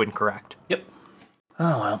also incorrect. Yep.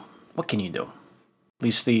 Oh, well, what can you do? At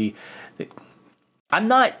least I'm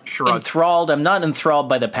not enthralled. I'm not enthralled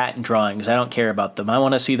by the patent drawings. I don't care about them. I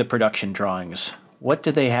want to see the production drawings. What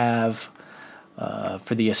do they have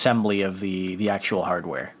for the assembly of the actual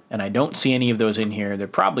hardware? And I don't see any of those in here. They're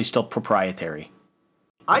probably still proprietary.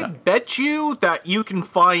 I bet you that you can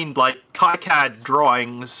find like KiCad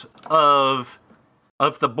drawings of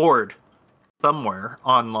the board somewhere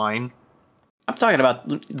online. I'm talking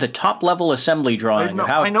about the top level assembly drawing.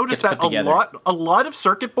 I noticed that a lot of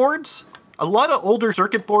circuit boards, a lot of older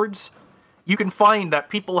circuit boards, you can find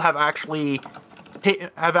that people have actually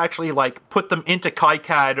like put them into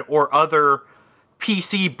KiCad or other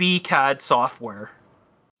PCB CAD software,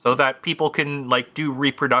 so that people can like do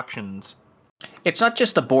reproductions. It's not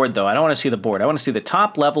just the board, though. I don't want to see the board. I want to see the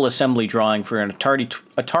top-level assembly drawing for an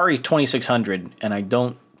Atari 2600, and I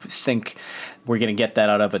don't think we're going to get that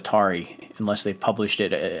out of Atari unless they published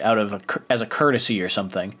it as a courtesy or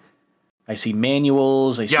something. I see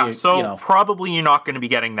manuals. Probably you're not going to be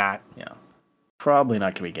getting that. Yeah, probably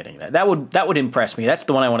not going to be getting that. That would impress me. That's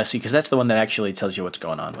the one I want to see because that's the one that actually tells you what's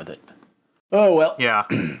going on with it. Oh well. Yeah.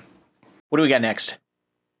 What do we got next?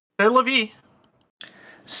 C'est la vie.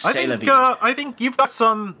 I think you've got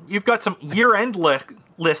some year-end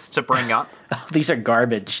lists to bring up. These are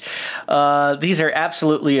garbage. These are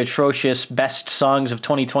absolutely atrocious best songs of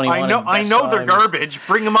 2021. I know they're garbage.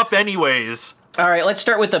 Bring them up anyways. All right, let's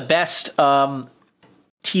start with the best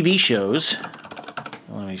TV shows.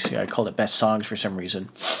 Let me see. I called it best songs for some reason.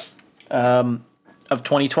 Of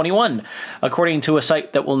 2021, according to a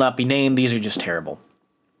site that will not be named. These are just terrible.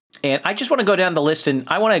 And I just want to go down the list, and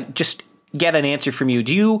I want to just get an answer from you.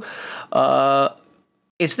 Do you,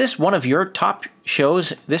 is this one of your top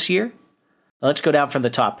shows this year? Let's go down from the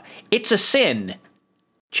top. It's a Sin,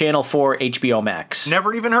 Channel 4 HBO Max.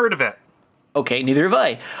 Never even heard of it. Okay, neither have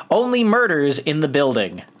I. Only Murders in the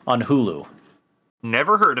Building on Hulu.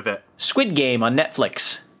 Never heard of it. Squid Game on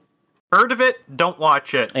Netflix. Heard of it, don't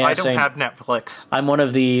watch it. Yeah, I don't have Netflix. I'm one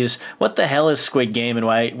of these, what the hell is Squid Game and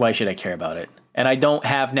why should I care about it? And I don't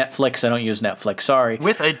have Netflix. I don't use Netflix. Sorry.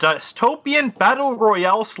 With a dystopian battle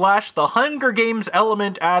royale / the Hunger Games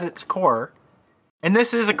element at its core. And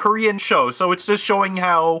this is a Korean show, so it's just showing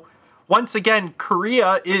how, once again,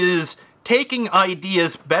 Korea is taking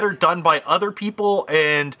ideas better done by other people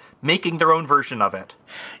and making their own version of it.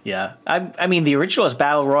 Yeah. I mean, the original is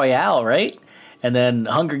Battle Royale, right? And then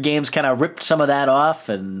Hunger Games kind of ripped some of that off,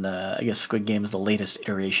 and I guess Squid Game is the latest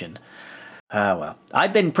iteration. Well,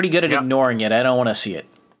 I've been pretty good at ignoring it. I don't want to see it.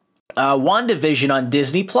 WandaVision on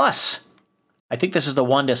Disney Plus. I think this is the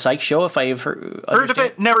Wanda Sykes show, if I've heard of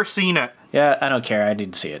it, never seen it. Yeah, I don't care. I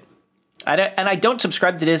didn't see it. I don't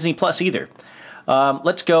subscribe to Disney Plus either.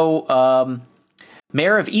 Let's go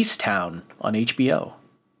Mayor of Easttown on HBO.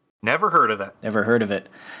 Never heard of it. Never heard of it.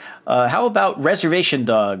 How about Reservation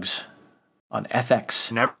Dogs on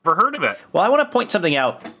FX? Never heard of it. Well, I want to point something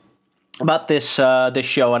out about this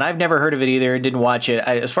show, and I've never heard of it either and didn't watch it.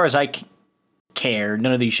 As far as I care,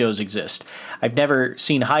 none of these shows exist. I've never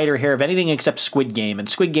seen hide or hair of anything except Squid Game, and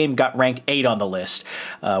Squid Game got ranked 8 on the list.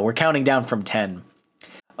 We're counting down from 10.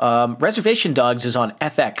 Reservation Dogs is on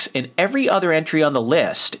FX, and every other entry on the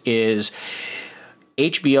list is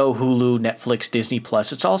HBO, Hulu, Netflix, Disney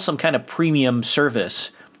Plus. It's all some kind of premium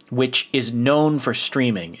service which is known for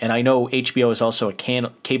streaming. And I know HBO is also a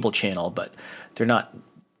cable channel, but they're not.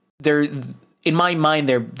 They're, in my mind,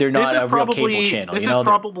 they're not a real cable channel. This is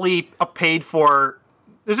probably a paid for.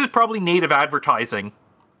 This is probably native advertising.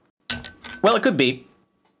 Well, it could be.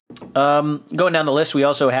 Going down the list, we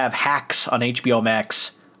also have Hacks on HBO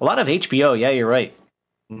Max. A lot of HBO. Yeah, you're right.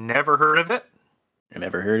 Never heard of it. I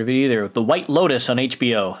never heard of it either. The White Lotus on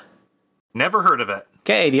HBO. Never heard of it.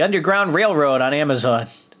 Okay, the Underground Railroad on Amazon.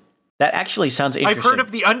 That actually sounds interesting. I've heard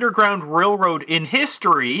of the Underground Railroad in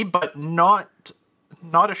history, but not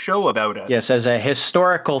a show about it. Yes, as a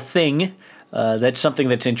historical thing, that's something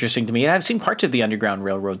that's interesting to me. And I've seen parts of the Underground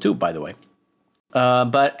Railroad too, by the way.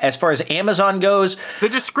 But as far as Amazon goes... The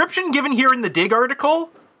description given here in the Dig article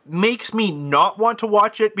makes me not want to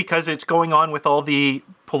watch it because it's going on with all the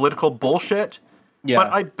political bullshit. Yeah.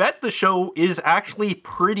 But I bet the show is actually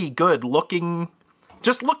pretty good.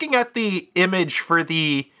 Just looking at the image for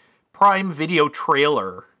the Prime Video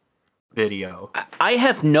trailer video. I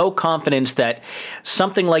have no confidence that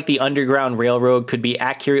something like the Underground Railroad could be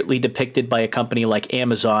accurately depicted by a company like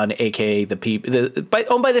Amazon, aka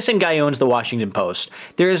owned by the same guy who owns the Washington Post.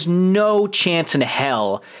 There is no chance in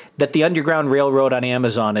hell that the Underground Railroad on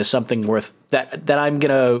Amazon is something worth that I'm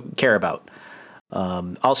gonna care about.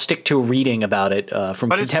 I'll stick to reading about it from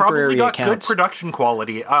but contemporary it's probably got accounts. good production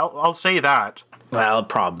quality. I'll say that. Well,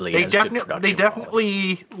 probably They has good production quality.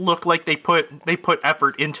 definitely look like they put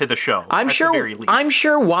effort into the show. I'm at sure. the very least. I'm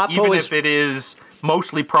sure WAPO even is. if it is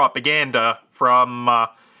mostly propaganda from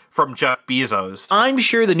Jeff Bezos. I'm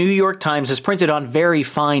sure the New York Times is printed on very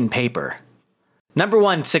fine paper. Number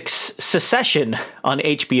one, Secession on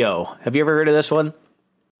HBO. Have you ever heard of this one?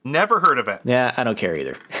 Never heard of it. Yeah, I don't care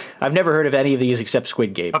either. I've never heard of any of these except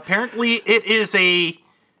Squid Game. Apparently, it is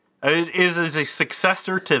a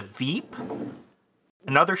successor to Veep,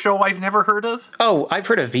 another show I've never heard of. Oh, I've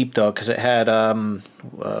heard of Veep though, because it had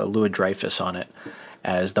Louis Dreyfus on it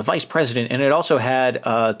as the vice president, and it also had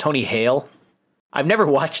Tony Hale. I've never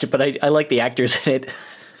watched it, but I like the actors in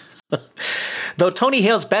it. Though Tony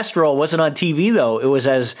Hale's best role wasn't on TV, though. It was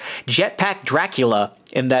as Jetpack Dracula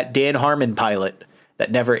in that Dan Harmon pilot that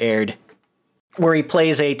never aired, where he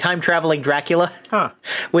plays a time-traveling Dracula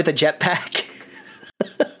with a jetpack.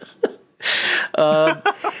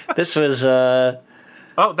 This was...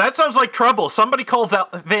 Oh, that sounds like trouble. Somebody call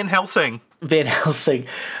Van Helsing. Van Helsing.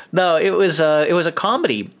 No, it was a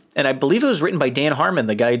comedy, and I believe it was written by Dan Harmon,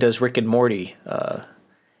 the guy who does Rick and Morty.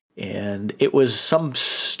 And it was some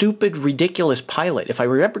stupid, ridiculous pilot. If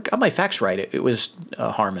I got my facts right, it was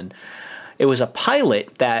Harmon. It was a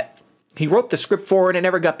pilot that he wrote the script for, and it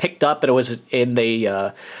never got picked up. And it was, and they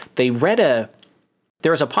read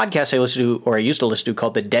there was a podcast I listened to, or I used to listen to,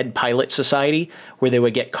 called the Dead Pilot Society, where they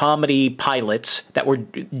would get comedy pilots that were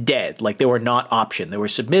dead, like they were not optioned. They were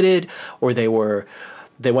submitted, or they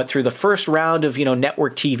went through the first round of,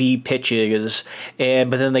 network TV pitches, but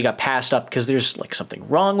then they got passed up because there's like something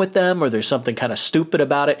wrong with them, or there's something kind of stupid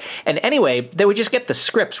about it. And anyway, they would just get the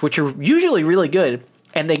scripts, which are usually really good,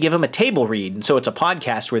 and they give them a table read. And so it's a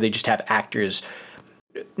podcast where they just have actors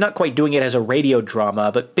not quite doing it as a radio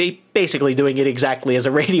drama, but basically doing it exactly as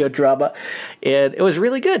a radio drama. And it was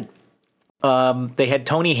really good. They had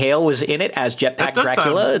Tony Hale was in it as Jetpack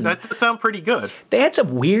Dracula. That does sound pretty good. They had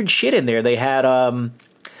some weird shit in there. They had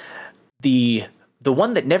the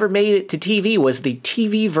one that never made it to TV was the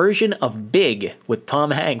TV version of Big with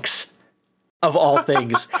Tom Hanks, of all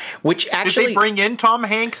things. Which actually, did they bring in Tom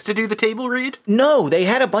Hanks to do the table read? No, they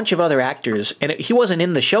had a bunch of other actors, and he wasn't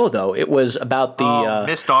in the show though. It was about the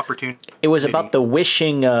missed opportunity. It was about the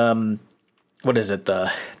wishing. What is it?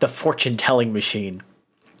 The fortune telling machine.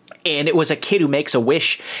 And it was a kid who makes a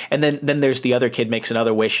wish, and then there's the other kid makes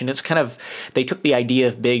another wish, and it's kind of, they took the idea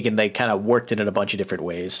of Big and they kind of worked it in a bunch of different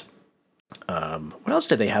ways. What else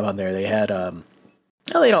did they have on there? They had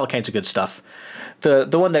they had all kinds of good stuff. The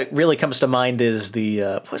one that really comes to mind is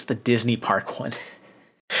what's the Disney Park one?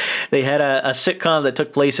 They had a sitcom that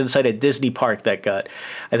took place inside a Disney park that got,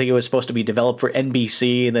 I think it was supposed to be developed for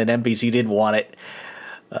NBC, and then NBC didn't want it.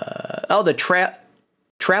 The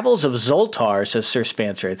Travels of Zoltar, says Sir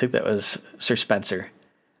Spencer. I think that was Sir Spencer.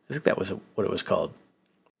 I think that was what it was called.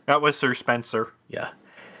 That was Sir Spencer. Yeah.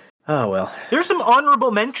 Oh, well. There's some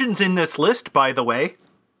honorable mentions in this list, by the way.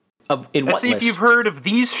 In what Let's see list? if you've heard of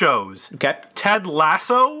these shows. Okay. Ted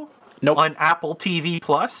Lasso. Nope. On Apple TV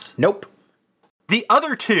Plus. Nope. The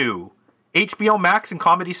other two, HBO Max and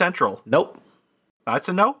Comedy Central. Nope. That's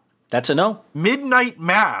a no. That's a no. Midnight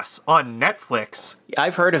Mass on Netflix.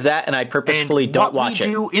 I've heard of that, and I purposefully don't watch it. What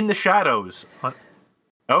We Do in the Shadows.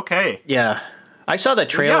 Okay. Yeah. I saw the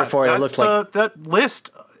trailer for it. It looked like... that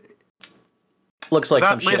list... Looks like that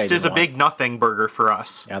some shit I list is a didn't big nothing burger for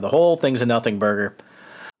us. Yeah, the whole thing's a nothing burger.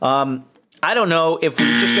 I don't know if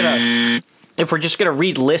we're just gonna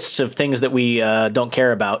read lists of things that we don't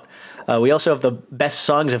care about. We also have the best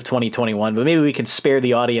songs of 2021, but maybe we can spare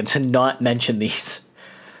the audience and not mention these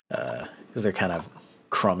because they're kind of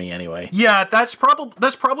crummy anyway. Yeah, that's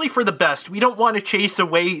probably for the best. We don't want to chase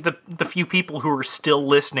away the few people who are still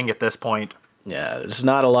listening at this point. Yeah, there's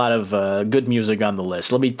not a lot of good music on the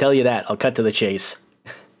list. Let me tell you that. I'll cut to the chase.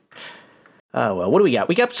 Oh, well, what do we got?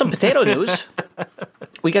 We got some potato news.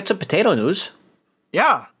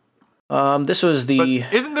 Yeah. This was the...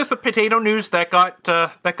 But isn't this the potato news that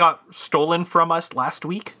got stolen from us last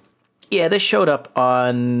week? Yeah, this showed up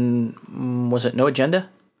on... Was it No Agenda?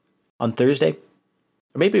 On Thursday?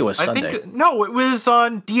 Or maybe it was Sunday. No, it was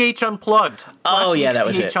on DH Unplugged. Oh, yeah, that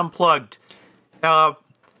was DH it. Unplugged.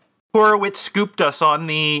 Horowitz scooped us on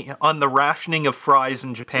the rationing of fries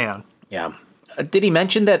in Japan. Yeah. Did he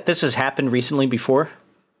mention that this has happened recently before,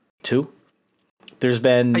 too? There's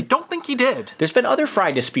been... I don't think he did. There's been other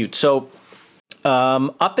fry disputes. So,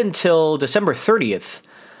 up until December 30th,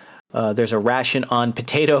 there's a ration on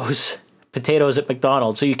potatoes at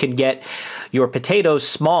McDonald's. So you can get your potatoes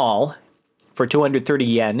small for 230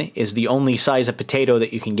 yen is the only size of potato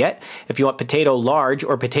that you can get. If you want potato large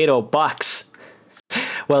or potato box,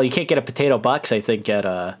 well, you can't get a potato box, I think,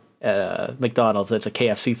 at McDonald's. That's a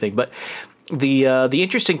KFC thing. But the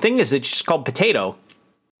interesting thing is it's just called potato.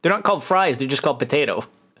 They're not called fries. They're just called potato,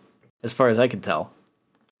 as far as I can tell.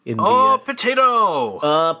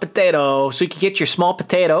 Potato! Potato. So you can get your small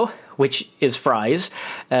potato, which is fries,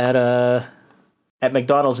 at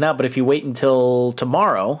McDonald's now. But if you wait until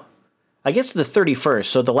tomorrow, I guess the 31st,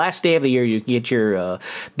 so the last day of the year, you can get your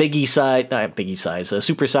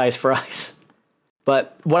supersized fries.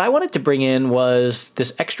 But what I wanted to bring in was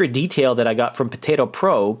this extra detail that I got from Potato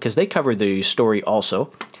Pro, because they covered the story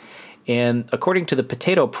also. And according to the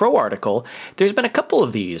Potato Pro article, there's been a couple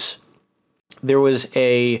of these. There was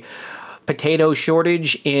a potato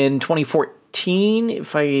shortage in 2014.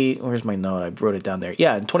 Where's my note? I wrote it down there.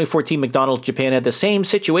 Yeah, in 2014, McDonald's Japan had the same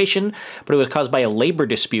situation, but it was caused by a labor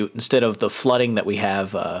dispute instead of the flooding that we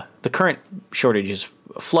have. The current shortage is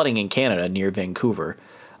flooding in Canada near Vancouver,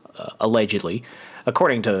 allegedly,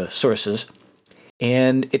 according to sources.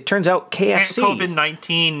 And it turns out KFC... And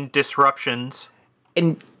COVID-19 disruptions.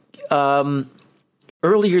 And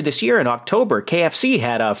earlier this year in October, KFC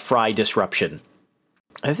had a fry disruption.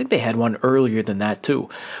 I think they had one earlier than that too,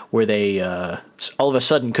 where they all of a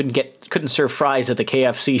sudden couldn't serve fries at the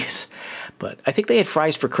KFCs. But I think they had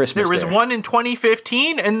fries for Christmas. There was one in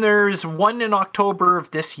 2015, and there's one in October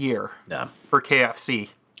of this year. Yeah. For KFC.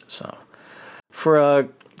 So, for a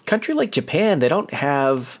country like Japan, they don't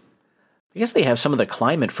have. I guess they have some of the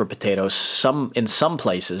climate for potatoes, in some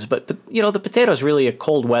places, but the potato is really a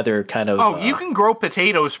cold weather kind of. Oh, you can grow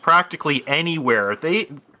potatoes practically anywhere.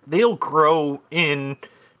 They'll grow in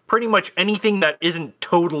pretty much anything that isn't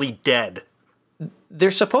totally dead.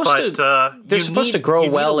 They're supposed to grow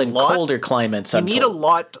well in colder climates. You need a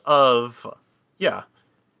lot of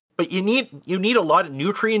but you need a lot of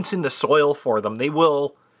nutrients in the soil for them. They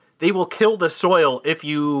will kill the soil if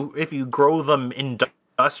you grow them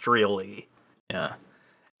industrially. Yeah.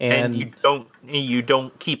 And you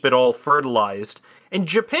don't keep it all fertilized. And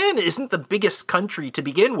Japan isn't the biggest country to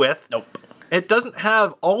begin with. Nope. It doesn't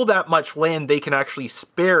have all that much land they can actually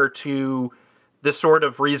spare to the sort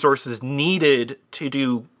of resources needed to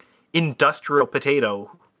do industrial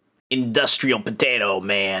potato. Industrial potato,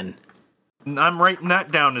 man. I'm writing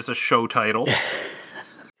that down as a show title.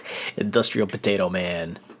 Industrial potato,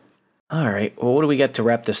 man. All right. Well, what do we got to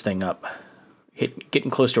wrap this thing up?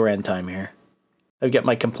 Getting close to our end time here. I've got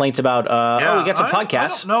my complaints about. We got some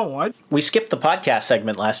podcasts. No, we skipped the podcast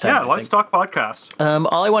segment last time. Yeah, let's talk podcasts.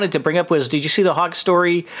 All I wanted to bring up was, did you see the Hog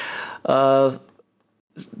Story? The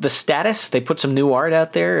status. They put some new art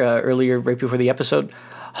out there earlier, right before the episode.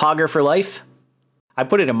 Hogger for life. I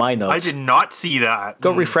put it in my notes. I did not see that.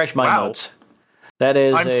 Go refresh my notes. That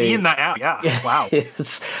is. I'm seeing that app. Yeah. Wow.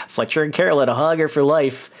 It's Fletcher and Carolyn, a Hogger for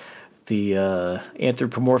life. The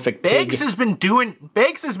anthropomorphic pig. Beggs has been doing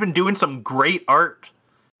some great art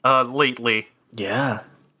lately. Yeah,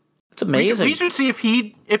 it's amazing. We should see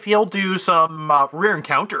if he'll do some Rare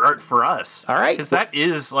Encounter art for us. All right, because that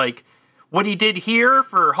is like what he did here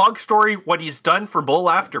for Hog Story, what he's done for Bull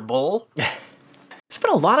After Bull. It's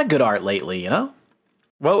been a lot of good art lately,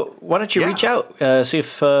 Well, why don't you reach out, see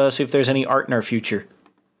if there's any art in our future.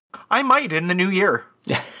 I might in the new year.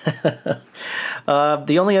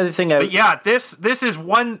 The only other thing this is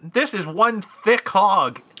one thick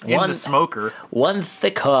hog in the smoker. One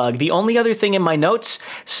thick hog. The only other thing in my notes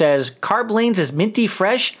says Carb Lanes is minty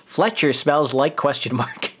fresh. Fletcher smells like ?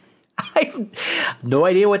 I have no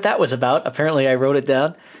idea what that was about. Apparently, I wrote it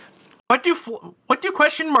down. What do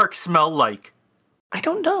question marks smell like? I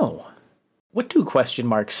don't know. What do question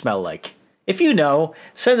marks smell like? If you know,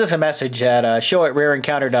 send us a message at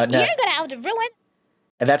show@rareencounter.net. You're gonna have to ruin.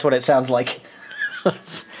 And that's what it sounds like.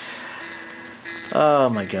 Oh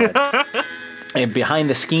my god. And Behind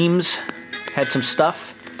the Schemes had some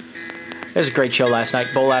stuff. It was a great show last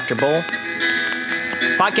night. Bowl After Bowl.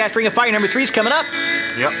 Podcast Ring of Fire number 3 is coming up.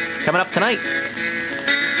 Yep. Coming up tonight.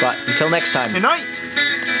 But until next time. Tonight.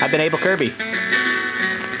 I've been Abel Kirby.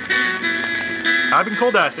 I've been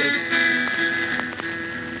Cold Acid.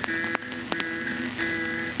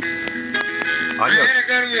 I had a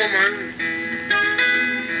good woman,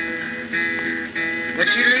 but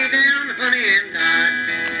she lay down, honey, and died.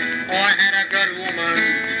 Oh, I had a good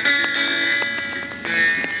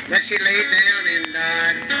she lay down and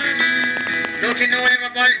died. Don't you know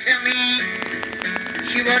everybody tell me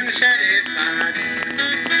she wasn't satisfied?